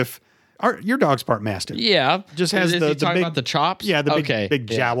Mastiff... Your dog's part Mastiff. Yeah. Just has Is the he talking big... about the chops? Yeah, the big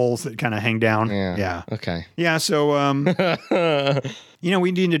jowls that kind of hang down. Yeah. Okay. Yeah, so,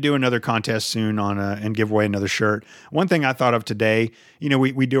 we need to do another contest soon on and give away another shirt. One thing I thought of today,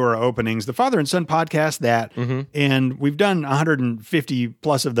 we do our openings, the Father and Son podcast, and we've done 150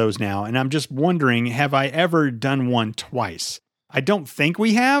 plus of those now. And I'm just wondering, have I ever done one twice? I don't think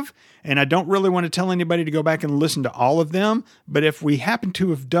we have, and I don't really want to tell anybody to go back and listen to all of them. But if we happen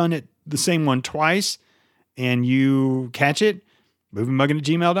to have done it, the same one twice, and you catch it,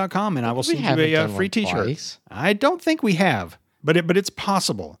 movingmuggin@gmail.com, and I will send you a free t-shirt. Twice. I don't think we have, but it's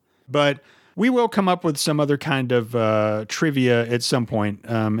possible. But we will come up with some other kind of trivia at some point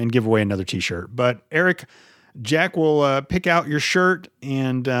and give away another t-shirt. But Eric, Jack will pick out your shirt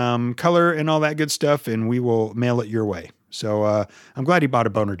and color and all that good stuff, and we will mail it your way. So I'm glad he bought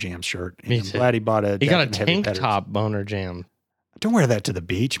a Boner Jam shirt. And I'm glad he bought a... He got a tank top Boner Jam. Don't wear that to the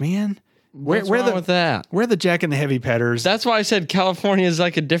beach, man. What's wrong with that? Wear the Jack and the Heavy Petters. That's why I said California is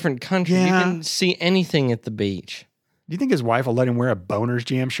like a different country. Yeah. You can see anything at the beach. Do you think his wife will let him wear a Boner's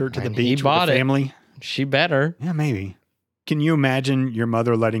Jam shirt to the beach he bought with the family? She better. Yeah, maybe. Can you imagine your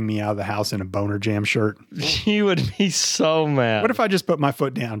mother letting me out of the house in a Boner Jam shirt? She would be so mad. What if I just put my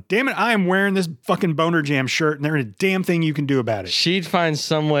foot down? Damn it, I am wearing this fucking Boner Jam shirt, and there ain't a damn thing you can do about it. She'd find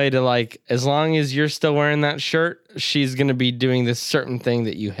some way to, as long as you're still wearing that shirt, she's going to be doing this certain thing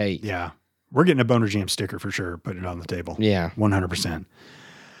that you hate. Yeah. We're getting a Boner Jam sticker for sure. Put it on the table. Yeah. 100%.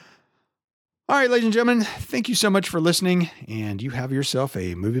 All right, ladies and gentlemen, thank you so much for listening, and you have yourself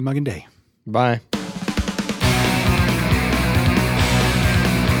a movie mugging day. Bye.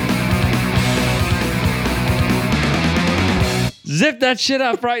 Zip that shit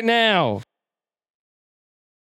up right now.